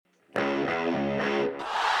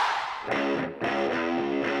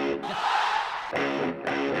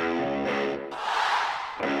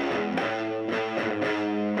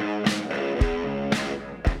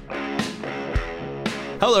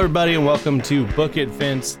Hello, everybody, and welcome to Book It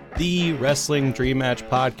Vince, the wrestling dream match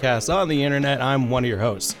podcast on the internet. I'm one of your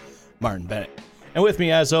hosts, Martin Bennett. And with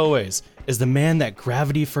me, as always, is the man that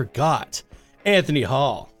gravity forgot, Anthony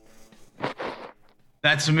Hall.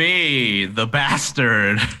 That's me, the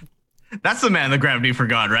bastard. That's the man that gravity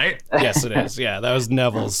forgot, right? Yes, it is. Yeah, that was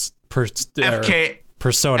Neville's persona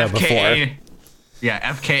FKA, before.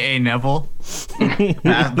 Yeah, FKA Neville.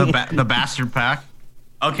 the bastard pack.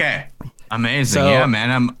 Okay. Amazing. So, yeah,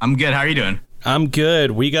 man. I'm good. How are you doing? I'm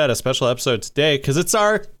good. We got a special episode today because it's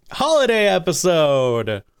our holiday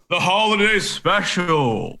episode. The holiday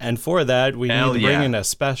special. And for that, we Hell need to bring yeah. in a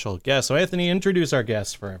special guest. So, Anthony, introduce our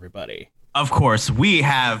guest for everybody. Of course, we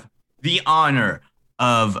have the honor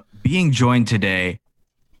of being joined today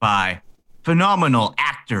by phenomenal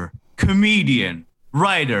actor, comedian,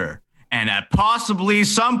 writer, and at possibly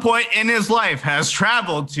some point in his life has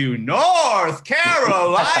traveled to North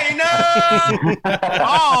Carolina,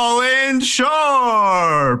 Colin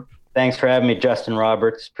Sharp. Thanks for having me, Justin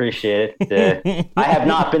Roberts. Appreciate it. I have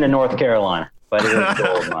not been to North Carolina, but it is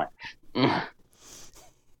gold mine.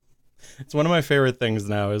 It's one of my favorite things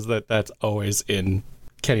now is that that's always in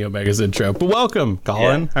Kenny Omega's intro. But welcome,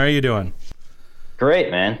 Colin. Yeah. How are you doing?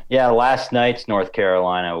 Great, man. Yeah, last night's North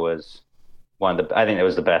Carolina was I think it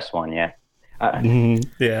was the best one yet.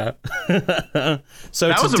 Yeah. So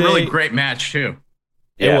That was a today, really great match too.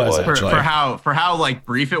 It was For actually. how like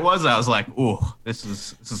brief it was, I was like, "Ooh, this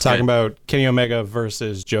is Talking good. about Kenny Omega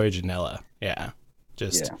versus Joey Janela. Yeah.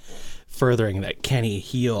 Just furthering that Kenny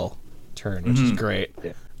heel turn, which is great.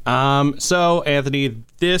 Yeah. So Anthony,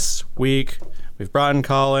 this week we've brought in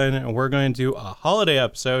Colin and we're going to do a holiday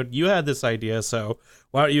episode. You had this idea, so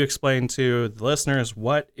why don't you explain to the listeners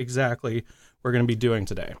what exactly we're going to be doing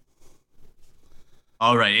today?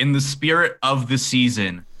 All right, in the spirit of the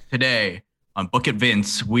season, today on Book It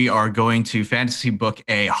Vince, we are going to fantasy book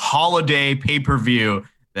a holiday pay-per-view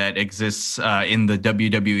that exists in the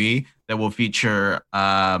WWE that will feature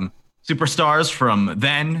superstars from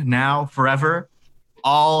then, now, forever,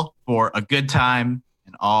 all for a good time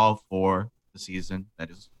and all for the season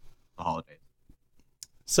that is the holidays.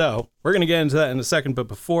 So we're going to get into that in a second. But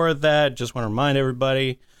before that, just want to remind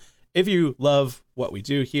everybody, if you love what we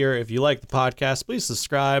do here, if you like the podcast, please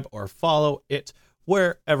subscribe or follow it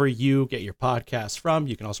wherever you get your podcasts from.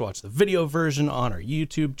 You can also watch the video version on our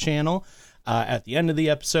YouTube channel. At the end of the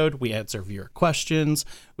episode, we answer viewer questions.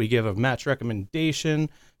 We give a match recommendation.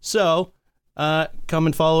 So come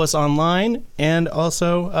and follow us online. And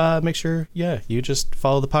also make sure, you just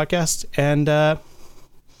follow the podcast and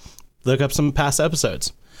look up some past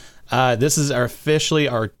episodes. This is officially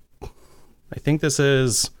I think this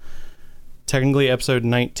is technically episode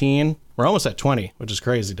 19. We're almost at 20, which is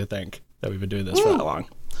crazy to think that we've been doing this for that long.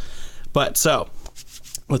 But so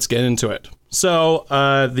let's get into it. So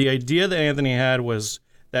the idea that Anthony had was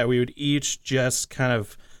that we would each just kind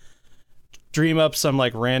of dream up some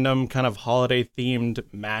like random kind of holiday themed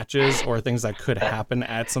matches or things that could happen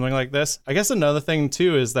at something like this. I guess another thing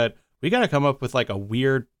too is that we got to come up with like a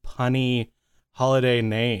weird punny holiday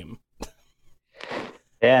name.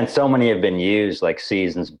 Yeah, and so many have been used, like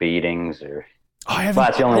Seasons Beatings, or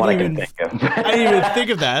that's the only one I can think of. I didn't even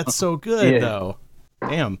think of that. It's so good though.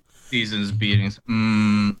 Damn. Seasons beatings.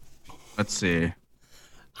 Let's see.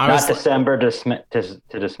 Not December to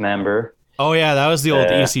Dismember. Oh yeah, that was the old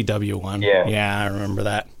ECW one. Yeah, I remember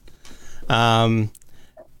that.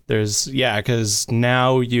 Because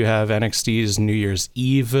now you have NXT's New Year's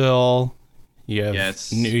Evil. You have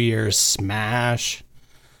New Year's Smash.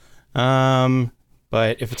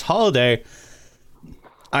 But if it's holiday,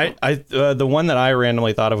 the one that I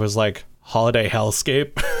randomly thought of was like Holiday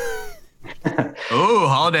Hellscape. Oh,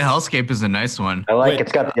 Holiday Hellscape is a nice one. I like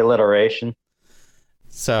it's got the alliteration.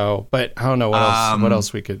 So, but I don't know what else. What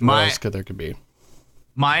else there could be?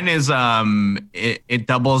 Mine is it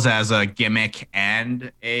doubles as a gimmick and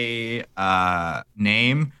a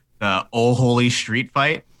name. The Oh Holy Street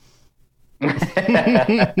Fight. It's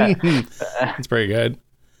pretty good.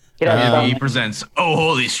 He presents Oh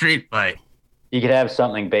Holy Street Fight. You could have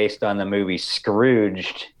something based on the movie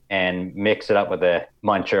Scrooged and mix it up with a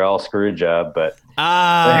Montreal screw job, but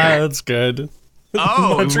that's good.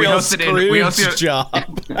 Oh, Montreal we hosted job.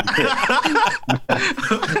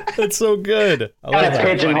 That's so good. Kind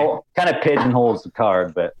of pigeonholes the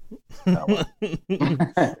card, but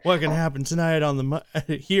what can happen tonight on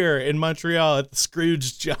here in Montreal at the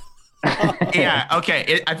Scrooge job? Yeah,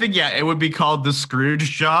 okay. I think it would be called the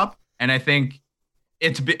Scrooge job, and I think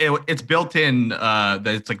it's built in that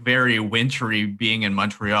it's like very wintry being in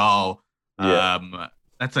Montreal. Yeah.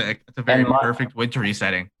 That's a very perfect wintry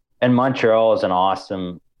setting. And Montreal is an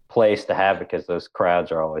awesome place to have it because those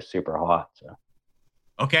crowds are always super hot. So.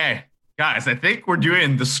 Okay, guys, I think we're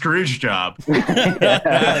doing the Scrooge job.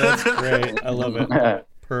 That's great. I love it.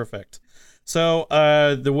 Perfect. So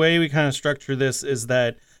the way we kind of structure this is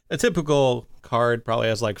that a typical card probably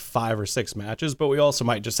has like 5 or 6 matches, but we also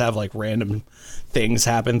might just have like random things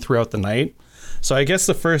happen throughout the night. So I guess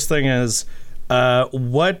the first thing is,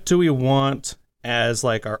 what do we want as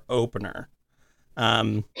like our opener?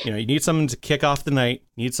 You know, you need something to kick off the night.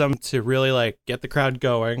 You need something to really like get the crowd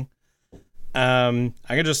going. I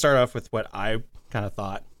can just start off with what I kind of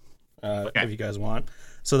thought, Okay. if you guys want.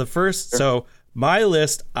 So the first, so my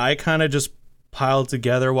list, I kind of just piled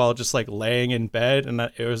together while just like laying in bed, and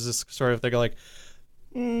it was this sort of thing like,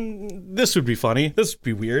 this would be funny, this would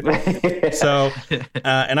be weird. So,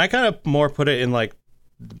 and I kind of more put it in like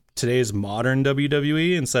today's modern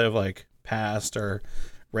WWE instead of like past or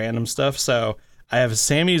random stuff. So I have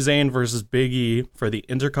Sami Zayn versus Big E for the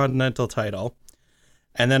Intercontinental title,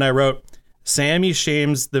 and then I wrote Sami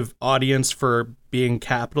shames the audience for being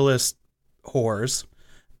capitalist whores.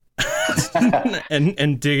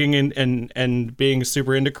 and digging in and being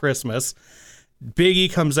super into Christmas. Big E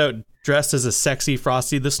comes out dressed as a sexy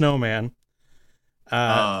Frosty the Snowman.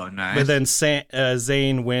 Nice. But then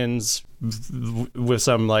Zayn wins with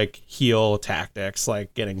some like heel tactics,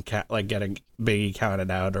 like getting Big E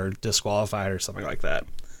counted out or disqualified or something like that.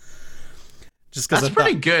 Just because that's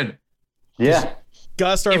pretty good. Yeah.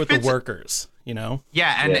 Gotta start If with the it's- workers, you know?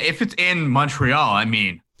 Yeah, and if it's in Montreal, I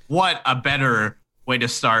mean, what a better way to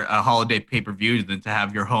start a holiday pay-per-view than to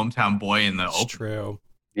have your hometown boy in the It's open. true.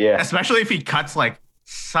 Yeah. Especially if he cuts like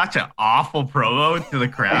such an awful promo to the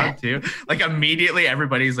crowd too. Like immediately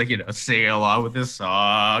everybody's like, singing along with this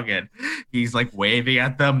song and he's like waving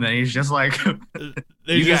at them. Then he's just like, He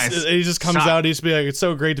You just, guys he just comes suck. out. He's be like, "It's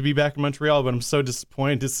so great to be back in Montreal, but I'm so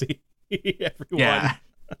disappointed to see everyone." yeah.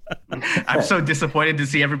 I'm so disappointed to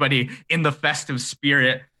see everybody in the festive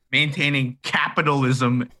spirit maintaining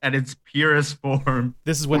capitalism at its purest form.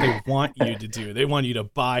 This is what they want you to do. They want you to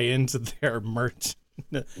buy into their merch,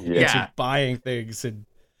 Yeah. buying things and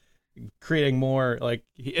creating more. Like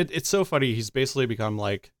it's so funny. He's basically become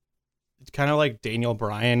like kind of like Daniel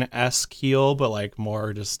Bryan-esque heel, but like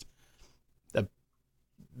more just a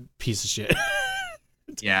piece of shit.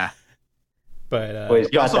 Yeah. But Well, he's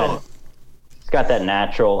He got also, that. He's got that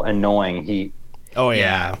natural annoying heat. oh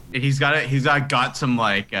yeah, he's got some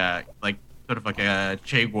like sort of like a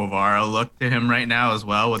Che Guevara look to him right now as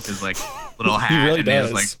well with his like little He hat really and does.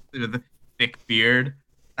 his like the thick beard.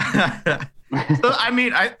 So I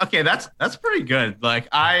mean, that's pretty good. Like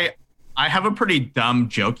I have a pretty dumb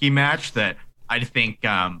jokey match that I think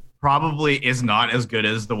probably is not as good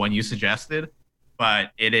as the one you suggested,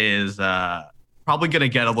 but it is probably gonna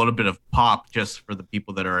get a little bit of pop just for the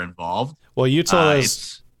people that are involved. Well, you told us.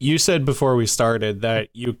 It's You said before we started that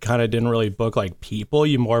you kind of didn't really book like people.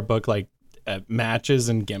 You more book like matches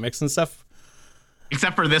and gimmicks and stuff.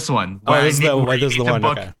 except for this one. Oh, where this is the where you this is the need to one.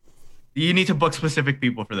 book- Okay. You need to book specific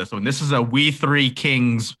people for this one. This is a We Three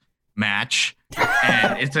Kings match,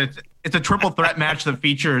 and it's a triple threat match that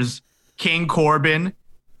features King Corbin,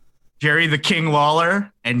 Jerry the King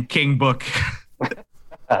Lawler, and King Book.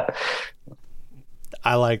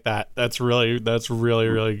 I like that. That's really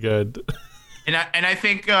really good. And I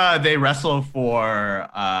think they wrestle for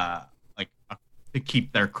to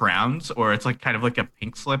keep their crowns, or it's like kind of like a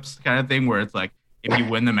pink slips kind of thing where it's like if you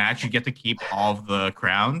win the match, you get to keep all of the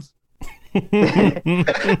crowns. We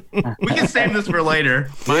can save this for later.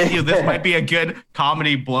 Mind you, this might be a good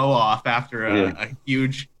comedy blow off after a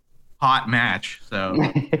huge hot match. So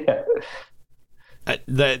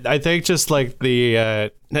I think just like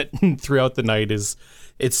the throughout the night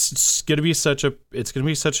it's gonna be such a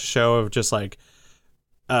show of just like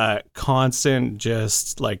constant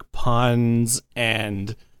just like puns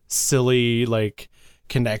and silly like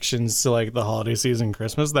connections to like the holiday season and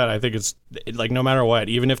Christmas that I think it's like no matter what,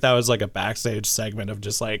 even if that was like a backstage segment of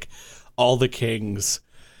just like all the kings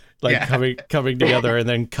like coming together and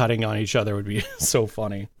then cutting on each other would be so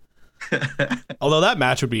funny. Although that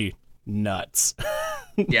match would be nuts.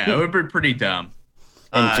 yeah, it would be pretty dumb.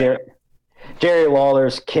 And Jerry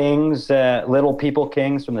Lawler's Kings, Little People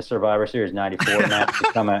Kings from the Survivor Series 94 match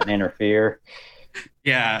to come out and interfere.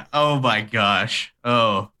 Yeah. Oh my gosh.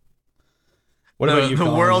 Oh. What about you? The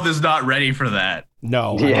Colin? world is not ready for that.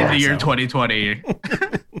 No. Yeah. I In don't the think year so. 2020.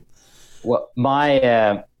 Well,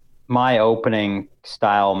 my opening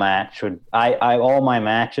style match would I all my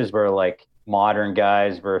matches were like modern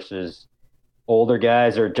guys versus older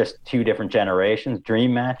guys or just two different generations,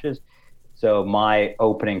 dream matches. So my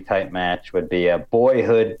opening type match would be a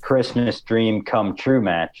boyhood Christmas dream come true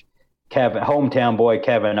match hometown boy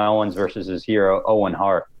Kevin Owens versus his hero Owen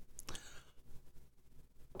Hart.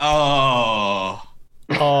 Oh,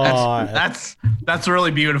 that's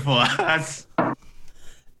really beautiful.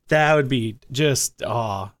 That would be just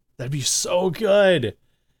that'd be so good.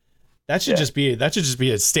 That should just be a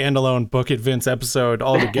standalone Book It Vince episode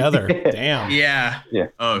altogether. Damn. Yeah.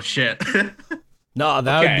 Oh shit. No,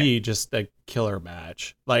 that would be just a killer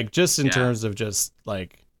match. Like, just in terms of just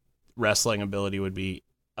like wrestling ability would be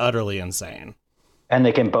utterly insane. And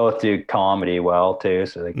they can both do comedy well too.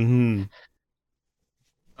 So they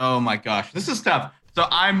Oh my gosh, this is tough. So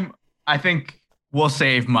I think we'll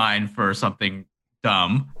save mine for something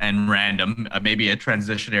dumb and random, maybe a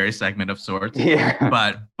transitionary segment of sorts. Yeah.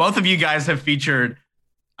 But both of you guys have featured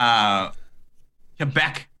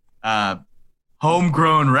Quebec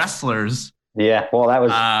homegrown wrestlers. Yeah, well, that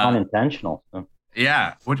was unintentional. So.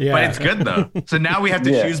 Yeah, but it's good though. So now we have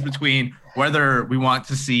to choose between whether we want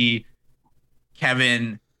to see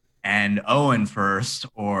Kevin and Owen first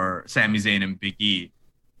or Sami Zayn and Big E.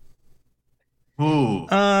 Ooh.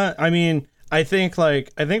 I mean, I think for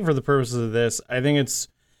the purposes of this, I think it's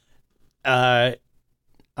I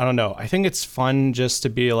don't know. I think it's fun just to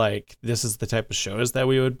be like, this is the type of shows that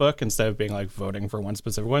we would book instead of being like voting for one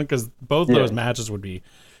specific one, because both those matches would be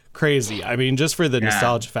crazy. I mean, just for the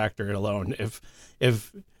nostalgia factor alone,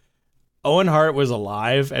 if Owen Hart was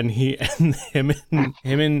alive and him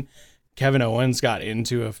and Kevin Owens got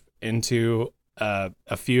into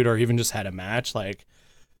a feud or even just had a match, like,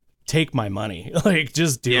 take my money, like,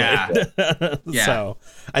 just do it. So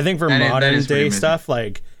I think for modern day stuff,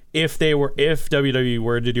 like if WWE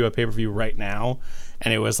were to do a pay-per-view right now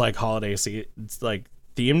and it was like holiday like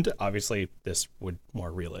themed, obviously this would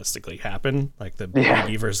more realistically happen, like the Big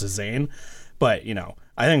E versus Zayn, but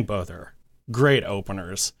I think both are great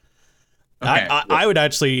openers. Okay. I would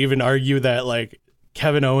actually even argue that like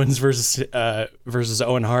Kevin Owens versus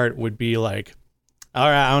Owen Hart would be like, all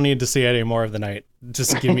right, I don't need to see any more of the night.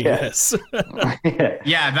 Just give me this.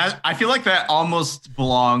 I feel like that almost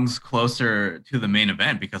belongs closer to the main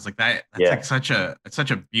event, because like that's like such a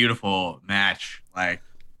beautiful match. Like,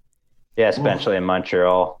 especially in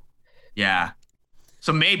Montreal. Yeah.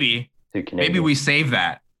 So maybe we save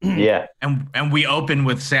that. Yeah. And we open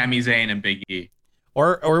with Sami Zayn and Big E.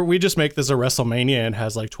 Or we just make this a WrestleMania and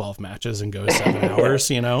has like 12 matches and goes 7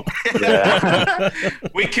 hours, Yeah.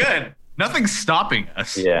 We could. Nothing's stopping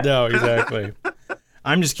us. Yeah. No, exactly.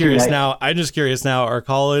 I'm just curious now. Are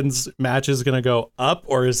Collins' matches going to go up,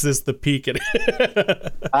 or is this the peak? It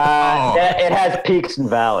has peaks and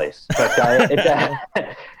valleys, but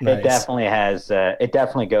it definitely has. It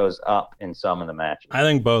definitely goes up in some of the matches. I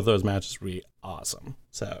think both those matches would be awesome.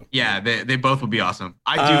 So yeah, they both would be awesome.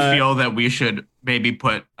 I do feel that we should maybe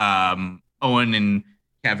put Owen and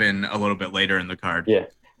Kevin a little bit later in the card. Yeah.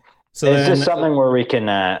 So it's just something where we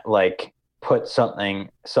can like put something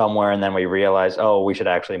somewhere and then we realize, we should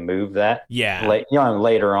actually move that. Yeah.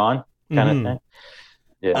 Later on kind of thing.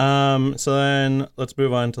 Yeah. So then let's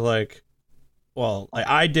move on to like, well,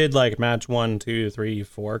 I did like match 1, 2, 3,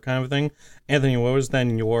 4 kind of thing. Anthony, what was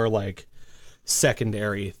then your like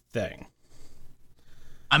secondary thing?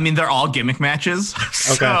 I mean, they're all gimmick matches.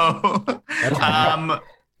 So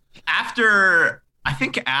after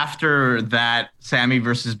that Sami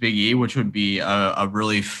versus Big E, which would be a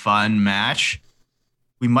really fun match,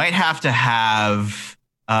 we might have to have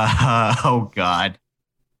I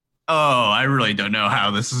really don't know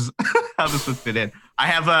how this would fit in. I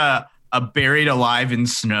have a buried alive in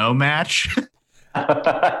snow match.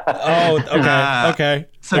 Okay.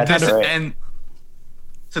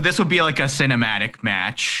 So this would be like a cinematic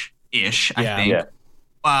match ish, I think. Yeah.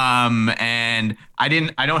 And I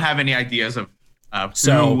don't have any ideas of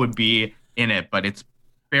who would be in it, but it's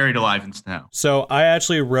buried alive in snow. So I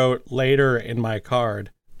actually wrote later in my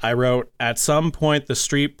card, I wrote, at some point the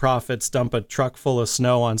Street Profits dump a truck full of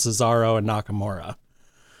snow on Cesaro and Nakamura.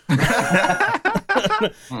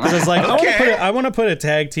 Because it's like, I want to put a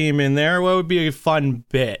tag team in there. What would be a fun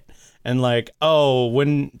bit? And like,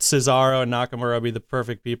 wouldn't Cesaro and Nakamura be the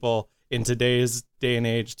perfect people in today's day and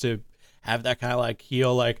age to have that kind of like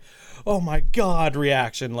heel, like, oh my God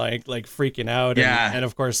reaction, like freaking out. And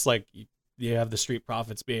of course, like you have the Street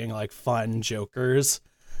Profits being like fun jokers.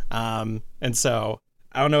 And so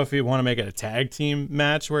I don't know if you want to make it a tag team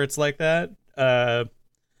match where it's like that.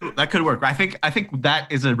 That could work. I think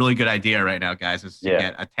that is a really good idea right now, guys, is to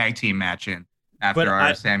get a tag team match in after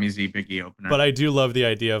our Sami Z Big E opener. But I do love the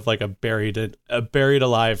idea of like a buried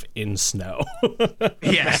alive in snow.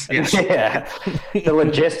 Yes. Yeah. The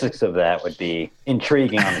logistics of that would be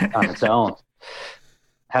intriguing on its own.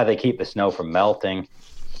 How they keep the snow from melting.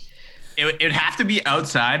 it'd have to be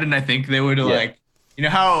outside, and I think they would like, you know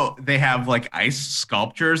how they have like ice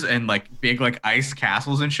sculptures and like big like ice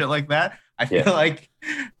castles and shit like that. I feel like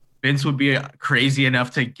Vince would be crazy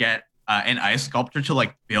enough to get an ice sculptor to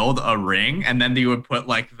like build a ring, and then they would put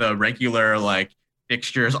like the regular like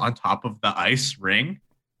fixtures on top of the ice ring.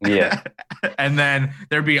 Yeah. And then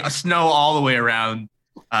there'd be a snow all the way around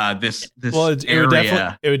this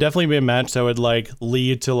area. It would definitely be a match that would like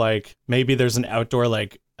lead to like maybe there's an outdoor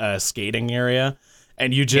like skating area,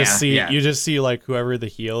 and you just see like whoever the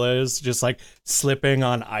heel is just like slipping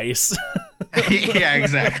on ice. Yeah,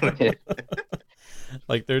 exactly.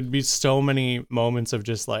 Like there'd be so many moments of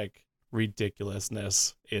just like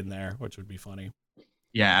ridiculousness in there, which would be funny.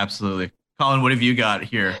 Yeah, absolutely. Colin, what have you got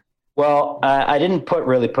here? Well, I didn't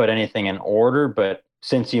really put anything in order, but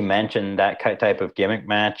since you mentioned that type of gimmick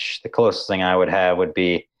match, the closest thing I would have would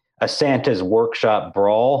be a Santa's Workshop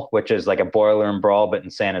Brawl, which is like a boiler and brawl, but in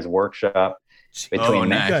Santa's workshop.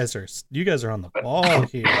 Nice. You guys are on the ball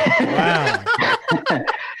here. Wow.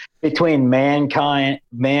 Between Mankind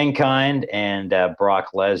and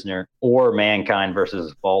Brock Lesnar, or Mankind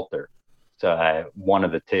versus Walter. So one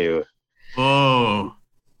of the two. Oh.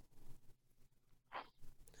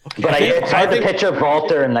 Okay. But it's hard to picture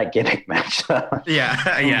Walter in that gimmick match.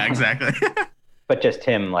 Yeah, exactly. But just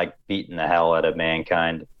him like beating the hell out of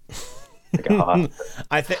Mankind.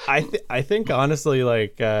 I think honestly,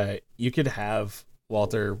 like you could have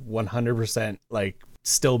Walter 100% like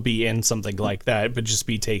still be in something like that, but just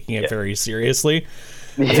be taking it very seriously.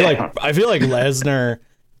 I feel like Lesnar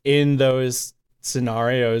in those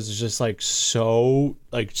scenarios is just like so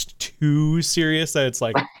like too serious that it's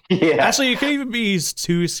like actually you can even be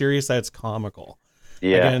too serious that it's comical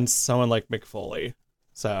against someone like Mick Foley.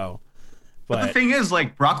 So but the thing is,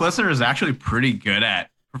 like, Brock Lesnar is actually pretty good at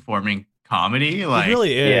performing comedy. Like, he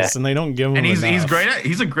really is, and they don't give him and he's enough. great at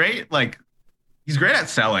he's great at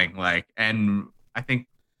selling, like, and I think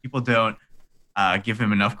people don't give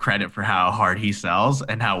him enough credit for how hard he sells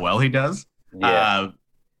and how well he does.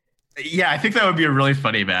 I think that would be a really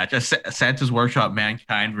funny match. Santa's Workshop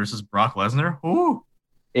Mankind versus Brock Lesnar. Ooh.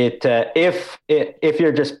 If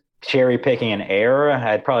you're just cherry picking an era,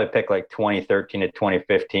 I'd probably pick like 2013 to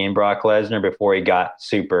 2015 Brock Lesnar before he got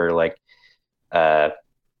super like the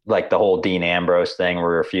whole Dean Ambrose thing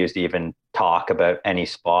where he refused to even talk about any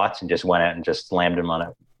spots and just went out and just slammed him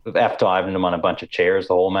on F5'd him on a bunch of chairs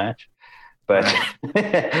the whole match. But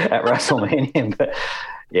at WrestleMania, but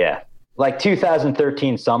yeah. Like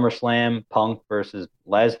 2013 SummerSlam, Punk versus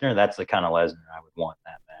Lesnar. That's the kind of Lesnar I would want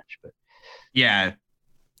in that match. But yeah,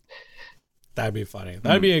 that'd be funny.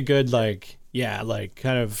 That'd be a good like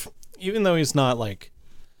kind of, even though he's not like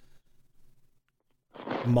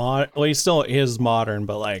he still is modern,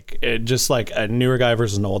 but like it just like a newer guy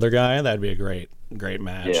versus an older guy. That'd be a great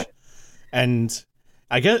match. Yeah. And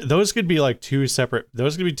I guess those could be two separate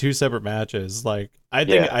matches. Like I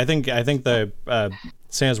think the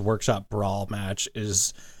Santa's Workshop Brawl match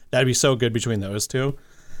that'd be so good between those two.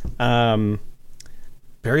 Buried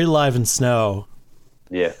Alive in Snow.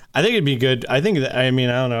 Yeah. I think it'd be good. I don't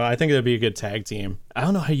know. I think it'd be a good tag team. I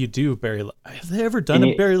don't know how you do have they ever done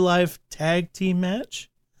a Buried Alive tag team match?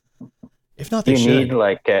 If not, they should.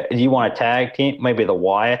 Do you want a tag team? Maybe the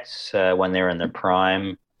Wyatts when they were in their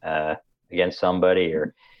prime against somebody,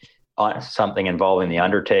 or something involving the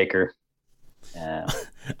Undertaker.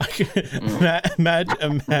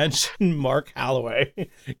 Imagine Mark Holloway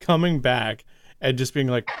coming back and just being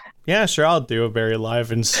like, "Yeah, sure, I'll do a Buried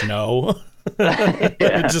Alive in Snow."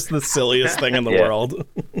 Just the silliest thing in the world.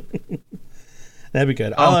 That'd be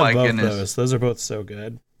good. I'll have both those. Those are both so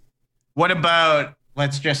good. What about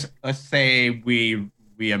let's say we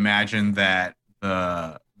imagine that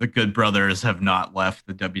the Good Brothers have not left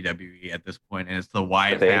the WWE at this point, and it's the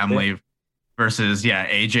Wyatt family versus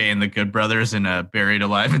AJ and the Good Brothers in a Buried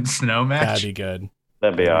Alive in Snow match. That'd be good.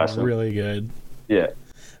 That'd be awesome. Really good. Yeah.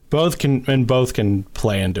 Both can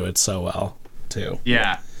play into it so well too.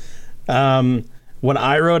 Yeah. When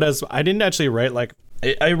I wrote I didn't actually write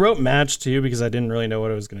I wrote match too because I didn't really know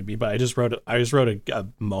what it was going to be, but I just wrote a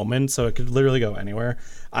moment, so it could literally go anywhere.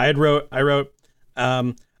 I wrote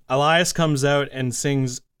Elias comes out and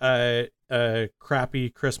sings a crappy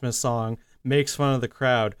Christmas song, makes fun of the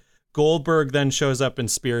crowd. Goldberg then shows up and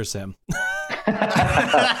spears him.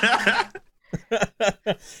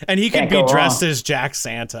 And he could be dressed as Jack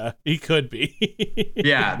Santa. He could be.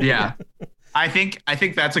 Yeah. I think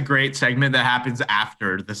that's a great segment that happens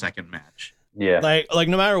after the second match. Yeah. Like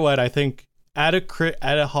no matter what, I think at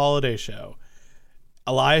a holiday show,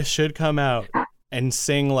 Elias should come out and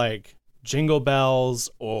sing like Jingle Bells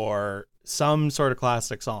or some sort of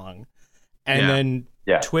classic song. And then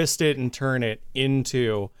twist it and turn it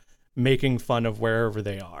into making fun of wherever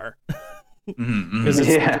they are.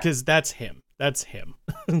 Because that's him. That's him.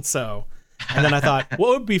 And then I thought, what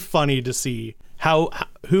would be funny to see?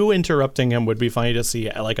 Who interrupting him would be funny to see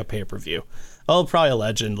at like a pay-per-view? Oh, probably a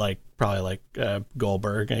legend, probably like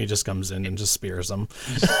Goldberg, and he just comes in and just spears him.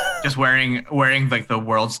 Just wearing like the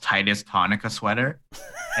world's tightest Hanukkah sweater,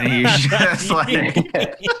 and he's just like.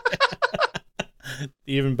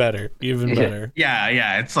 Even better.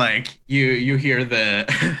 Yeah. It's like you hear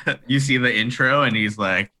you see the intro, and he's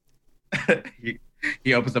like,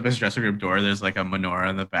 he opens up his dressing room door. There's like a menorah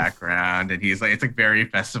in the background, and he's like, it's like very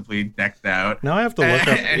festively decked out. Now I have to look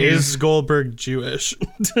up: is Goldberg Jewish?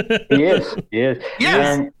 He is. Yes.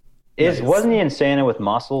 And wasn't he in Santa with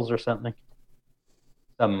Muscles or something?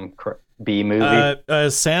 Some B movie.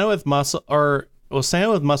 Santa with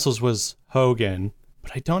Muscles was Hogan,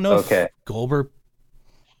 but I don't know if Goldberg.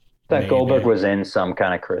 That Goldberg was in some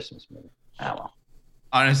kind of Christmas movie. I don't know.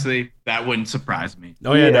 Honestly, that wouldn't surprise me.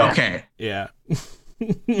 Oh yeah. No. Okay. Yeah.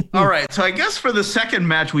 All right. So I guess for the second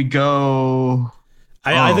match we go.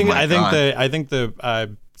 I think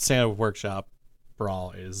the Santa Workshop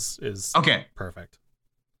brawl is okay. Perfect.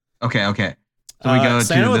 Okay. So we go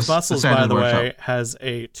Santa to with Muscles, by the Workshop. way, has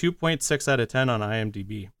a 2.6 out of 10 on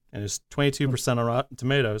IMDb and is 22% on Rotten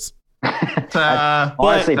Tomatoes.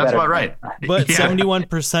 Honestly, that's about right. But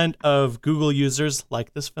 71% of Google users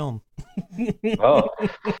like this film. Oh,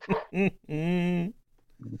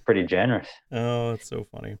 pretty generous. Oh, it's so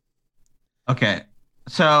funny. Okay,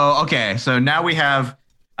 so now we have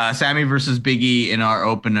Sammy versus Big E in our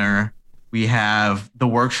opener. We have the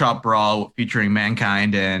Workshop Brawl featuring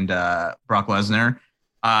Mankind and Brock Lesnar.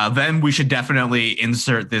 Then we should definitely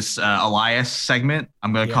insert this Elias segment.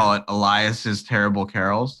 I'm going to call it Elias's Terrible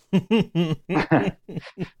Carols.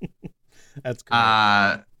 That's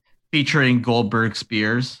great. Featuring Goldberg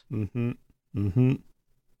Spears. Mm-hmm. Mm-hmm.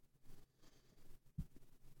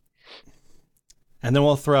 And then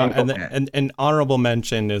we'll throw an honorable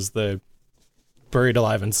mention is the Buried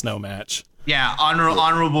Alive in Snow match. Yeah,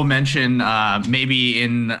 honorable mention. Maybe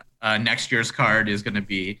in next year's card is going to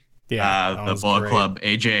be the Bullet Club,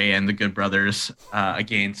 AJ and the Good Brothers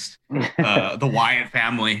against the Wyatt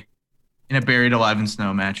family in a Buried Alive in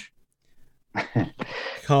Snow match.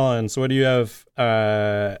 Colin, so what do you have?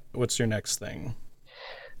 What's your next thing?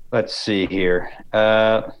 Let's see here.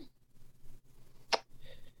 I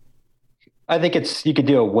think you could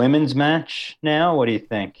do a women's match now. What do you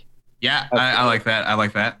think? Yeah, I like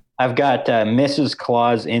that. I've got Mrs.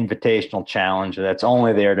 Claus Invitational Challenge that's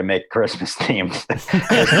only there to make Christmas themed.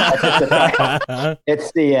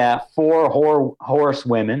 It's the four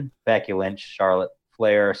horsewomen, Becky Lynch, Charlotte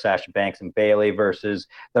Flair, Sasha Banks, and Bayley versus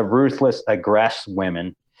the Ruthless Aggress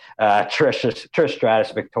women, Trish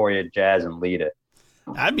Stratus, Victoria, Jazz, and Lita.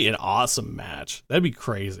 That'd be an awesome match. That'd be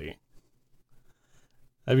crazy.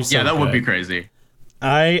 That'd be so that good. would be crazy.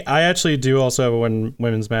 I actually do also have a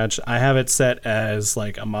women's match. I have it set as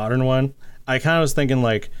like a modern one. I kind of was thinking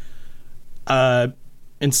like,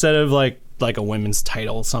 instead of like a women's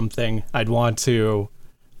title something, I'd want to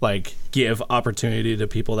like give opportunity to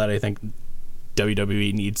people that I think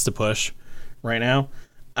WWE needs to push right now.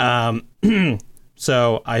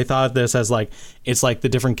 So I thought this as like, it's like the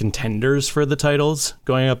different contenders for the titles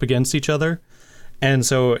going up against each other. And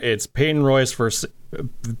so it's Peyton Royce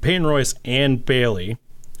and Bayley.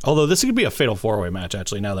 Although this could be a fatal four-way match,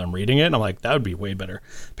 actually, now that I'm reading it. And I'm like, that would be way better.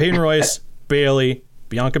 Peyton Royce, Bayley,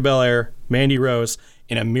 Bianca Belair, Mandy Rose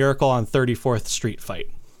in a Miracle on 34th Street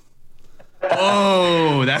fight.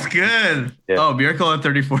 Oh, that's good. Yeah. Oh, Miracle on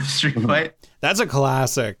 34th Street fight. That's a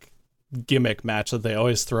classic gimmick match that they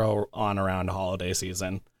always throw on around holiday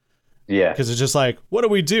season. Yeah. Because it's just like, what do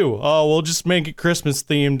we do? Oh, we'll just make it Christmas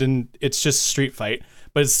themed and it's just a street fight.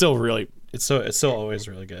 But it's still really, it's still always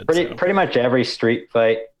really good. Pretty much every street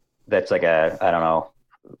fight that's like I don't know.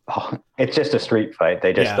 It's just a street fight.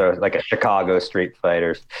 They just throw like a Chicago street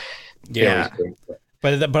fighters. Yeah.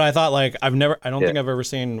 But I thought like, I don't think I've ever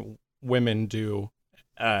seen women do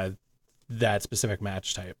that specific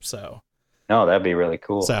match type. So. No, that'd be really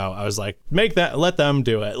cool. So I was like, let them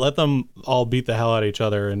do it. Let them all beat the hell out of each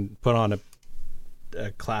other and put on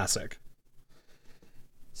a classic.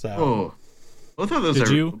 So, both of those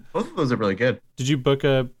are really good. Did you book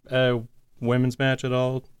a women's match at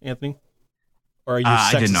all, Anthony? Or are you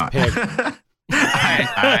I did sexist not. pig?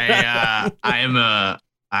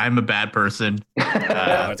 I'm a bad person.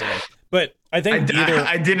 But I think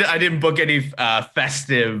I didn't book any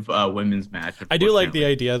festive women's match. I do like the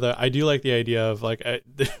idea though. I do like the idea of like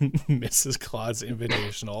Mrs. Claus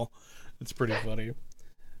Invitational. It's pretty funny.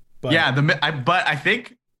 But yeah, but I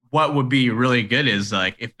think what would be really good is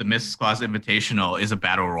like if the Mrs. Claus Invitational is a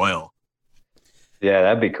battle royal. Yeah,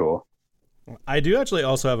 that'd be cool. I do actually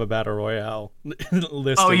also have a battle royale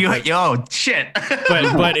listed. Oh, shit.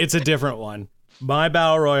 but it's a different one. My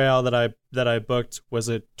battle royale that I booked was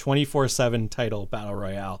a 24/7 title battle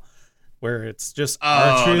royale, where it's just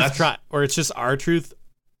R-Truth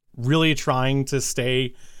really trying to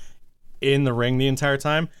stay in the ring the entire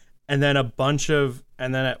time, and then at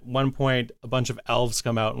one point a bunch of elves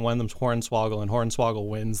come out, and one of them's Hornswoggle, and Hornswoggle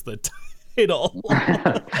wins the title.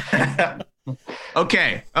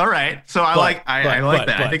 Okay, all right. So I like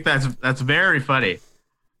that. I think that's very funny.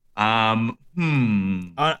 Honestly,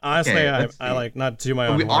 okay, I like not to my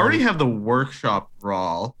own. We horn. already have the workshop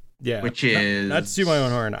brawl. Yeah, which is not to my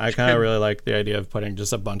own horn. I kind of really like the idea of putting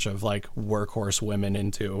just a bunch of like workhorse women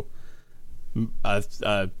into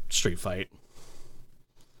a street fight.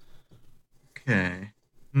 Okay.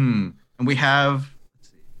 And we have. Let's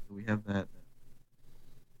see. We have that.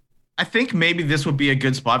 I think maybe this would be a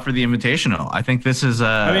good spot for the Invitational. I think this is.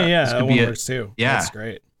 That one works too. Yeah, that's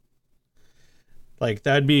great. Like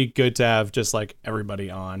that'd be good to have just like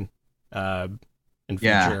everybody on, in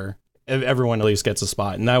future. Everyone at least gets a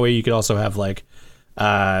spot, and that way you could also have like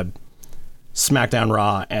SmackDown,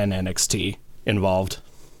 Raw, and NXT involved.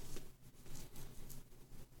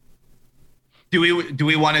 Do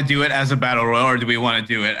we want to do it as a battle royal, or do we want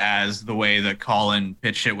to do it as the way that Colin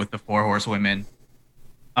pitched it with the 4 horsewomen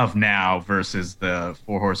of now versus the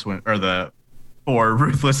 4 horsewomen or the 4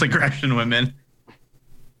 ruthless aggression women?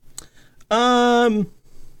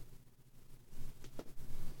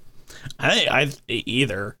 I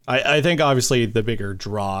either. I think obviously the bigger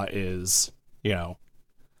draw is,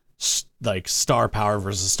 like star power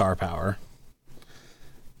versus star power,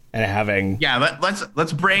 and having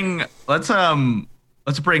let's bring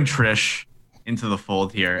Trish into the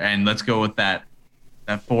fold here, and let's go with that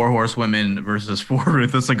 4 horsewomen versus 4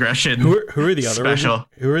 ruthless aggression. Who are the other special?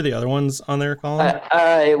 Who are the other ones on there, Colin?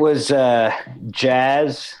 It was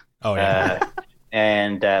Jazz. Oh yeah.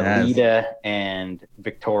 And Lita and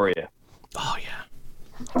Victoria. Oh yeah,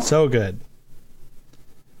 so good.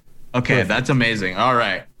 Okay, Perfect. That's amazing. All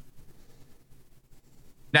right.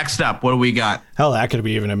 Next up, what do we got? Hell, that would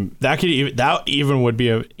be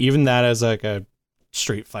even that as like a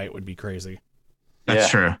street fight would be crazy. That's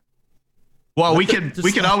true. Well, we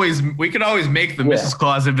could always make the Mrs.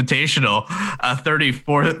 Claus Invitational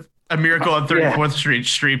a Miracle on 34th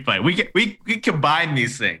Street fight. We combine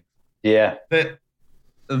these things. Yeah. The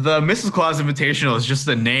Mrs. Claus Invitational is just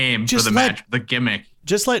the name for the match, the gimmick.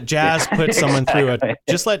 Just let Jazz put someone through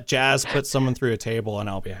a table, and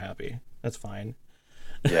I'll be happy. That's fine.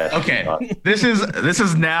 Yeah. Okay. This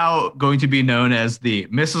is now going to be known as the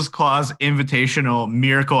Mrs. Claus Invitational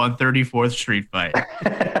Miracle on 34th Street fight.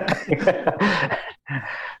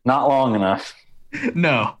 Not long enough.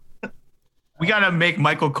 No. We got to make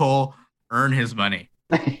Michael Cole earn his money.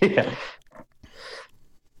 Yeah.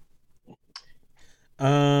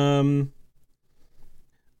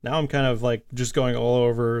 Now I'm kind of like just going all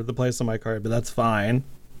over the place on my card, but that's fine.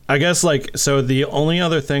 I guess so the only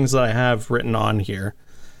other things that I have written on here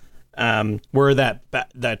were that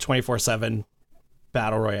 24/7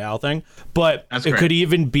 battle royale thing, but it could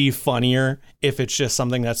even be funnier if it's just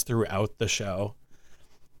something that's throughout the show.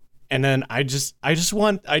 And then I just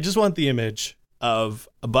want the image of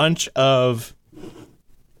a bunch of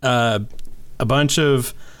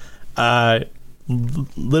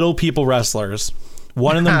little people wrestlers,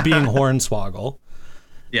 one of them being Hornswoggle,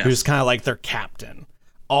 who's kind of like their captain,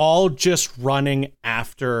 all just running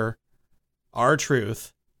after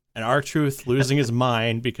R-Truth, and R-Truth losing his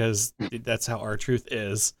mind because that's how R-Truth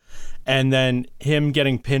is, and then him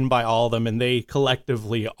getting pinned by all of them, and they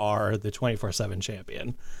collectively are the 24/7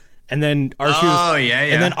 champion. And then R-Truth,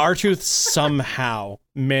 and then R-Truth somehow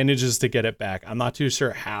manages to get it back. I'm not too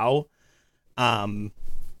sure how,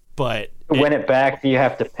 but win it back. Do you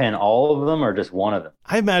have to pin all of them or just one of them?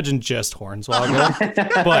 I imagine just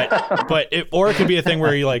Hornswoggle, but it could be a thing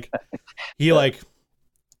where he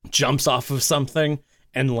jumps off of something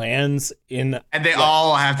and lands in, and they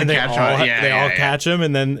all have to catch him. They all catch him,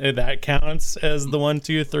 and then that counts as the 1,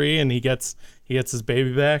 2, 3, and he gets his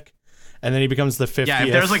baby back, and then he becomes the 50th. Yeah,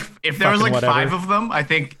 if there was 5 of them, I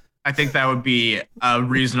think that would be a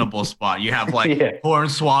reasonable spot. You have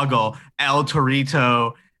Hornswoggle, El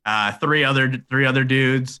Torito, 3 other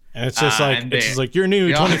dudes, and it's just like your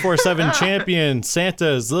new 24/7 champion,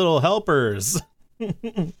 Santa's little helpers.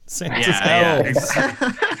 Santa's elves.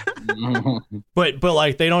 But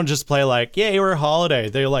like they don't just play like, yay, we're a holiday.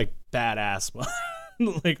 They're like badass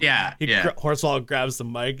Like, Yeah, Hornswoggle grabs the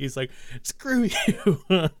mic. He's like, "Screw you,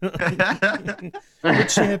 we're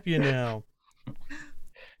champion now."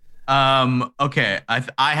 Okay,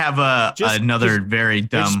 I have another very dumb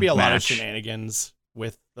There'd just be a lot of match. shenanigans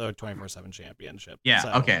with the 24/7 championship. Yeah,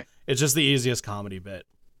 So okay. It's just the easiest comedy bit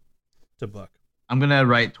to book. I'm gonna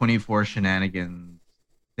write 24 shenanigans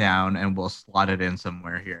down, and we'll slot it in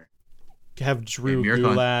somewhere here. Have Drew you're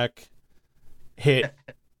going- Gulak hit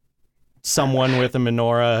someone with a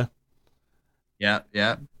menorah,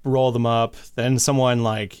 Yeah. roll them up, then someone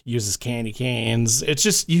like uses candy canes. It's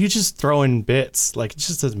just you just throw in bits, like it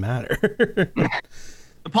just doesn't matter.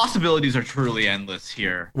 The possibilities are truly endless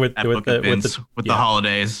here With at the- Book of with Vince the- with yeah. the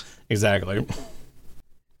holidays. Exactly.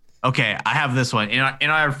 Okay, I have this one. In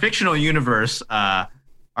our fictional universe, our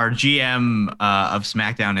GM of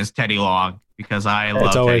SmackDown is Teddy Long because I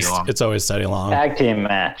love Teddy Long. It's always Teddy Long. Tag team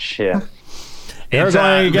match. Yeah. They're It's,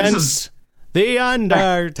 going this against the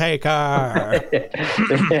Undertaker.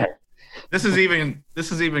 Yeah. This is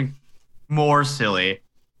even more silly.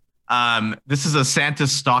 This is a Santa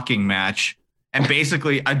stocking match, and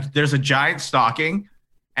basically there's a giant stocking,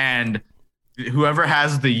 and whoever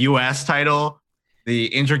has the U.S. title,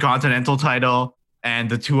 the Intercontinental title, and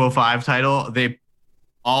the 205 title,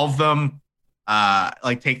 all of them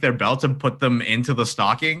like take their belts and put them into the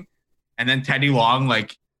stocking, and then Teddy Long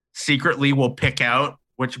like secretly will pick out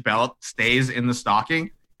which belt stays in the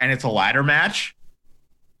stocking, and it's a ladder match.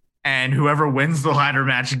 And whoever wins the ladder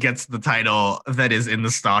match gets the title that is in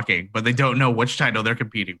the stocking, but they don't know which title they're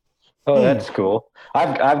competing. Oh, that's cool.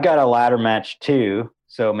 I've got a ladder match too,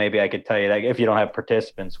 so maybe I could tell you that if you don't have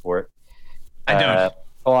participants for it. I don't.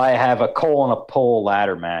 Well, I have a Cole and a pole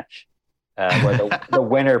ladder match where the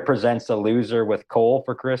winner presents the loser with Cole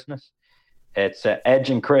for Christmas. It's Edge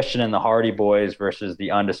and Christian and the Hardy Boys versus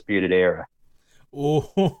the Undisputed Era.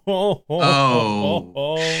 Oh,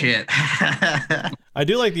 shit. I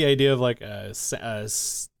do like the idea of like a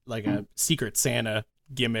Secret Santa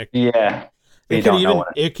gimmick. Yeah. It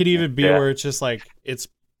could even be Yeah. where it's just like it's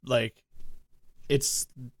like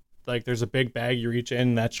there's a big bag you reach in,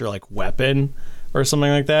 and that's your like weapon or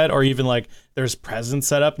something like that, or even like there's presents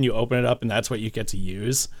set up and you open it up and that's what you get to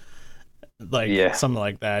use, like something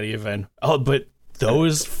like that. Even but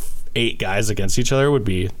those 8 guys against each other would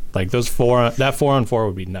be like that 4-on-4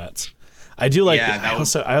 would be nuts. I do like I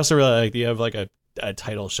also really like the idea of like a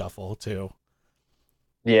title shuffle too.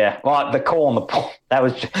 Yeah, well, the Cole on the pole. That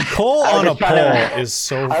was just, Cole on a pole is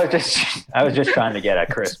so. I was just trying to get a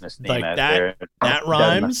Christmas theme like out that. there. That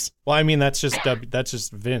rhymes. Well, I mean, that's just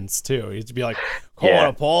Vince too. He'd be like, Cole on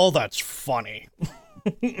a pole. That's funny.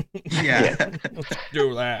 Yeah. Let's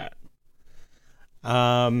do that.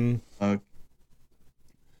 Do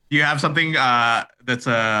you have something that's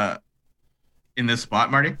in this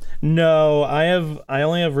spot, Marty? No, I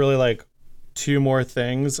only have really like 2 more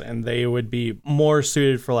things, and they would be more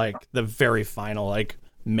suited for like the very final like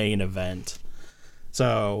main event.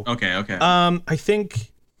 So okay. I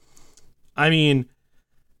think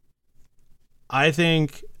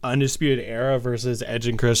Undisputed Era versus Edge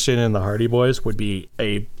and Christian and the Hardy Boys would be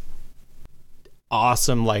a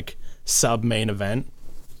awesome like sub main event.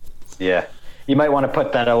 Yeah, you might want to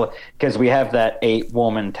put that because we have that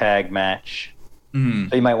 8-woman tag match. Mm-hmm.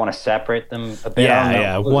 So you might want to separate them a bit.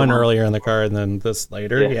 Yeah. One earlier in the card and then this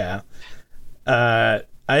later. Yeah. I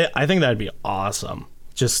think that'd be awesome.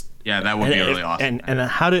 Just that would be really awesome. And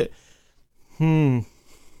how did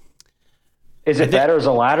Is it better as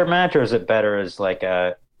a ladder match, or is it better as like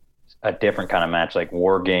a different kind of match, like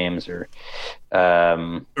War Games or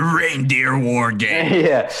Reindeer War Game?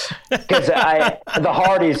 Yeah, because the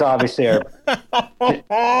Hardys obviously are.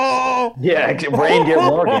 Yeah, Reindeer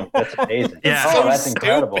War Game. That's amazing. Yeah. That's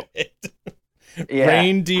incredible. Yeah,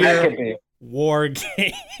 Reindeer that could be War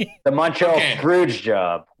Game. the Montreal Scrooge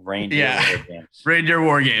job. Reindeer War Games. Reindeer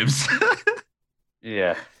War Games.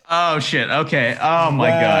 Yeah. Oh shit. Okay. Oh my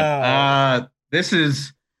god. This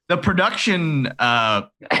is the production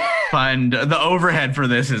fund. The overhead for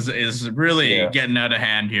this is really getting out of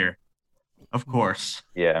hand here. Of course.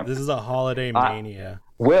 Yeah. This is a holiday mania.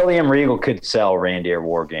 William Regal could sell Reindeer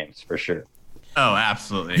War Games for sure. Oh,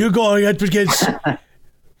 absolutely. You're going up against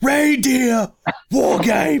Reindeer War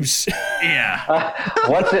Games. Yeah.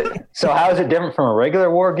 What's it? So how is it different from a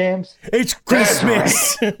regular War Games? It's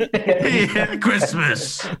Christmas. Yeah,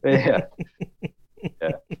 Christmas. Yeah.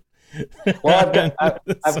 Well,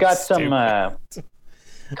 I've got some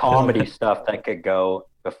comedy stuff that could go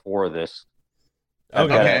before this.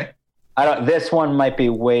 Okay. This one might be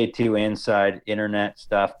way too inside internet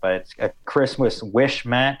stuff, but it's a Christmas wish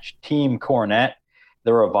match. Team Cornette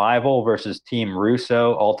The Revival versus Team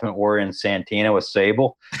Russo, Ultimate Warrior and Santino with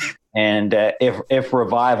Sable. And if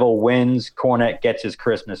Revival wins, Cornette gets his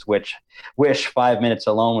Christmas wish 5 minutes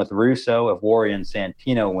alone with Russo. If Warrior and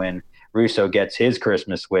Santino win, Russo gets his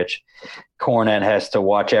Christmas wish. Cornette has to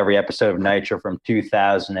watch every episode of Nitro from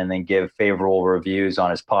 2000 and then give favorable reviews on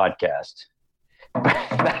his podcast.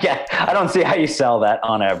 I don't see how you sell that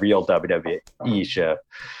on a real WWE show.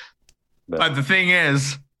 But the thing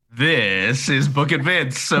is, this is Book It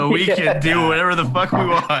Vince, so we can do whatever the fuck we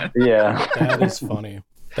want. Yeah. That is funny.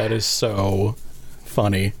 That is so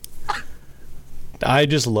funny. I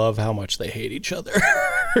just love how much they hate each other.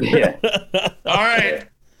 Yeah. All right.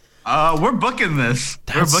 We're booking this.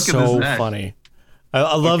 We're That's booking so this match. funny.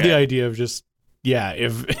 I love Okay. the idea of just,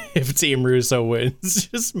 if Team Russo wins,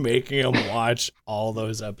 just making them watch all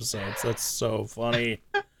those episodes. That's so funny.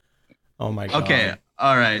 Oh my god. Okay.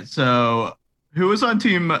 All right. So who was on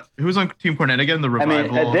Team Cornette again? The I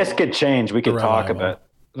Revival. mean, this could change. We could The talk Revival. about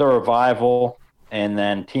the Revival and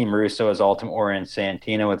then Team Russo as Ultimate Warrior and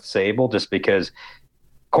Santino with Sable, just because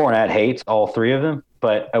Cornette hates all three of them.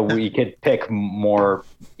 But we could pick more,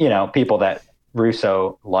 people that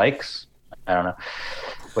Russo likes. I don't know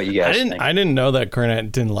what you guys think. I didn't know that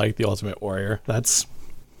Cornette didn't like the Ultimate Warrior. That's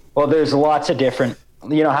Well, there's lots of different.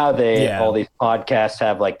 You know how all these podcasts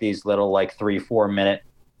have like these little 3-4 minute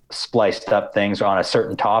spliced up things on a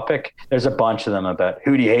certain topic. There's a bunch of them about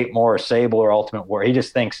who do you hate more, Sable or Ultimate Warrior. He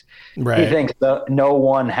just thinks right. he thinks no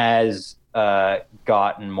one has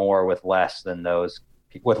gotten more with less than those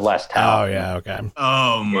with less Oh talent. yeah, okay.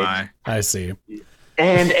 Oh my. I see.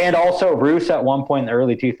 And also Bruce at one point in the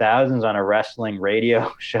early 2000s on a wrestling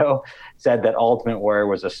radio show said that Ultimate Warrior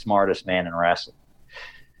was the smartest man in wrestling.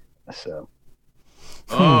 So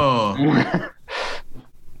Oh.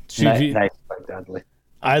 nice by Dudley.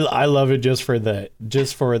 I love it just for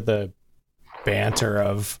the banter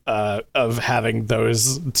of having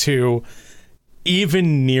those two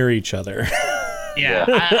even near each other. Yeah.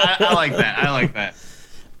 I like that. I like that.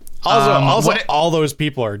 Also, what- all those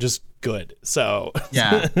people are just good. So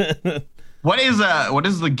Yeah. What is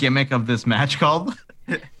the gimmick of this match called?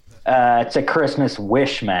 It's a Christmas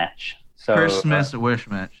wish match. So Christmas wish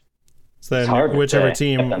match. So It's hard then to whichever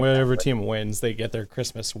say. team wins, they get their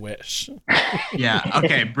Christmas wish. Yeah.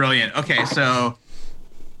 Okay. Brilliant. Okay. So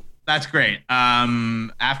that's great.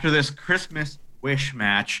 After this Christmas wish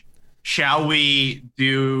match, shall we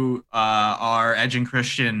do our Edge and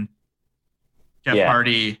Christian Jeff Yeah.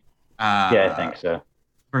 Hardy? yeah, I think so.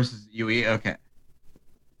 Versus UE. Okay.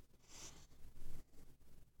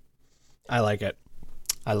 I like it.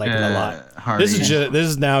 I like it a lot. Hardy. This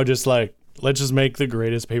is now just like, let's just make the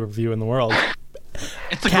greatest pay-per-view in the world.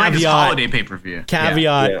 It's the greatest caveat- holiday pay-per-view.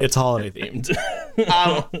 Caveat, Yeah. it's holiday themed.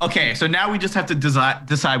 Okay, so now we just have to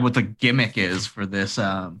decide what the gimmick is for this.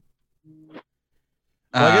 Well,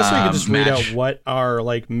 I guess we could just read out match. what our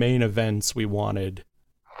main events we wanted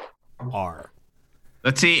are.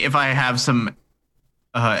 Let's see if I have some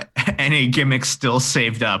any gimmicks still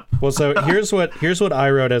saved up. Well, so here's what I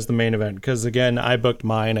wrote as the main event, because again, I booked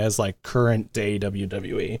mine as current day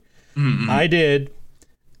WWE. Mm-mm. I did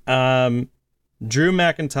Drew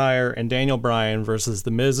McIntyre and Daniel Bryan versus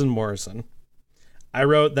The Miz and Morrison. I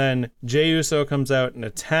wrote then Jey Uso comes out and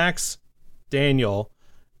attacks Daniel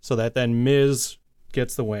so that then Miz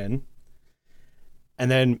gets the win. And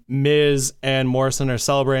then Miz and Morrison are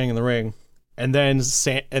celebrating in the ring. And then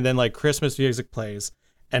Christmas music plays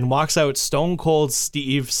and walks out Stone Cold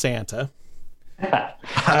Steve Santa.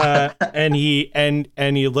 And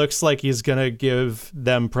he looks like he's gonna give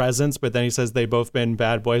them presents, but then he says they both been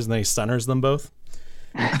bad boys, and then he stunners them both.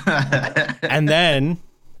 and then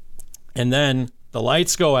the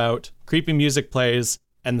lights go out, creepy music plays,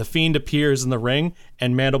 and the Fiend appears in the ring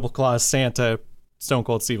and mandible claws Santa, Stone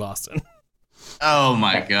Cold Steve Austin. Oh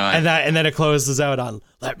my god! and then it closes out on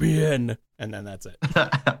 "Let me in," and then that's it.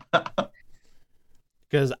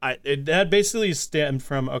 Because that basically stemmed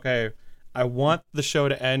from, okay, I want the show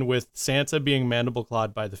to end with Santa being mandible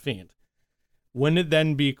clawed by the Fiend. Wouldn't it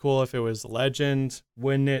then be cool if it was Legend?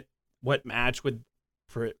 Wouldn't it? What match would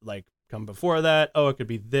come before that? Oh, it could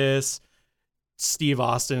be this. Steve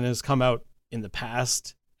Austin has come out in the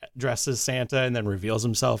past dressed as Santa and then reveals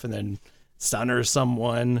himself and then stunners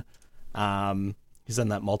someone. He's done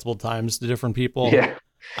that multiple times to different people. Yeah.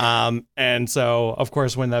 And so of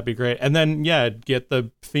course, wouldn't that be great? And then get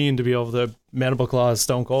the Fiend to be able to mandible claw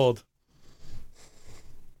Stone Cold.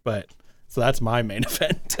 But so that's my main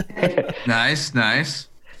event. Nice.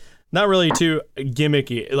 Not really too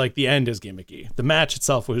gimmicky. The end is gimmicky. The match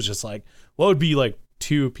itself was just what would be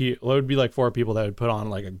four people that would put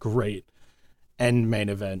on a great end main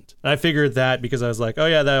event. And I figured that because I was like, oh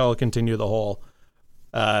yeah, that'll continue the whole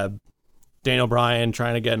Daniel Bryan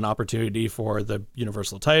trying to get an opportunity for the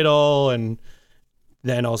Universal title, and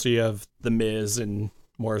then also you have The Miz and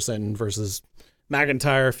Morrison versus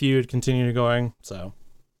McIntyre feud continuing going. So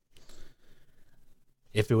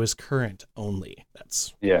if it was current only,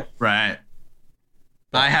 that's right.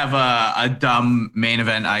 I have a dumb main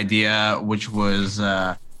event idea, which was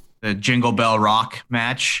the Jingle Bell Rock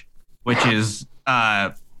match, which is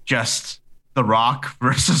just The Rock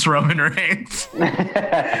versus Roman Reigns.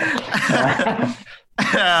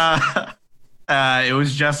 It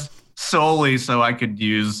was just solely so I could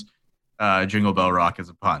use Jingle Bell Rock as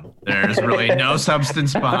a pun. There's really no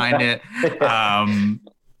substance behind it.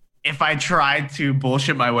 If I tried to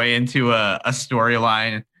bullshit my way into a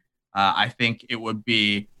storyline, I think it would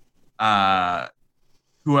be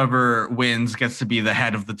whoever wins gets to be the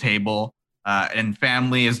head of the table. And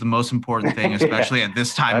family is the most important thing, especially at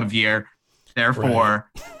this time of year. Therefore,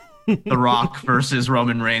 The Rock versus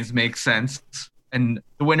Roman Reigns makes sense. And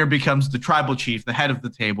the winner becomes the tribal chief, the head of the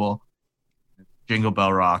table. Jingle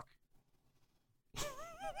Bell Rock.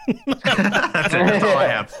 That's all I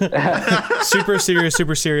have. Super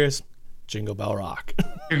serious. Jingle Bell Rock.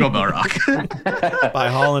 Jingle Bell Rock. By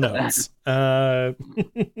Hall & Oates.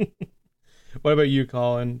 What about you,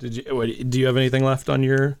 Colin? Do you have anything left on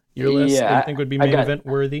your list that you think would be main event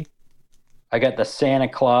worthy? I got the Santa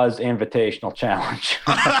Claus Invitational Challenge.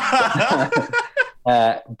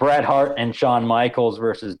 Bret Hart and Shawn Michaels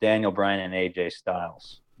versus Daniel Bryan and AJ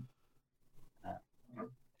Styles.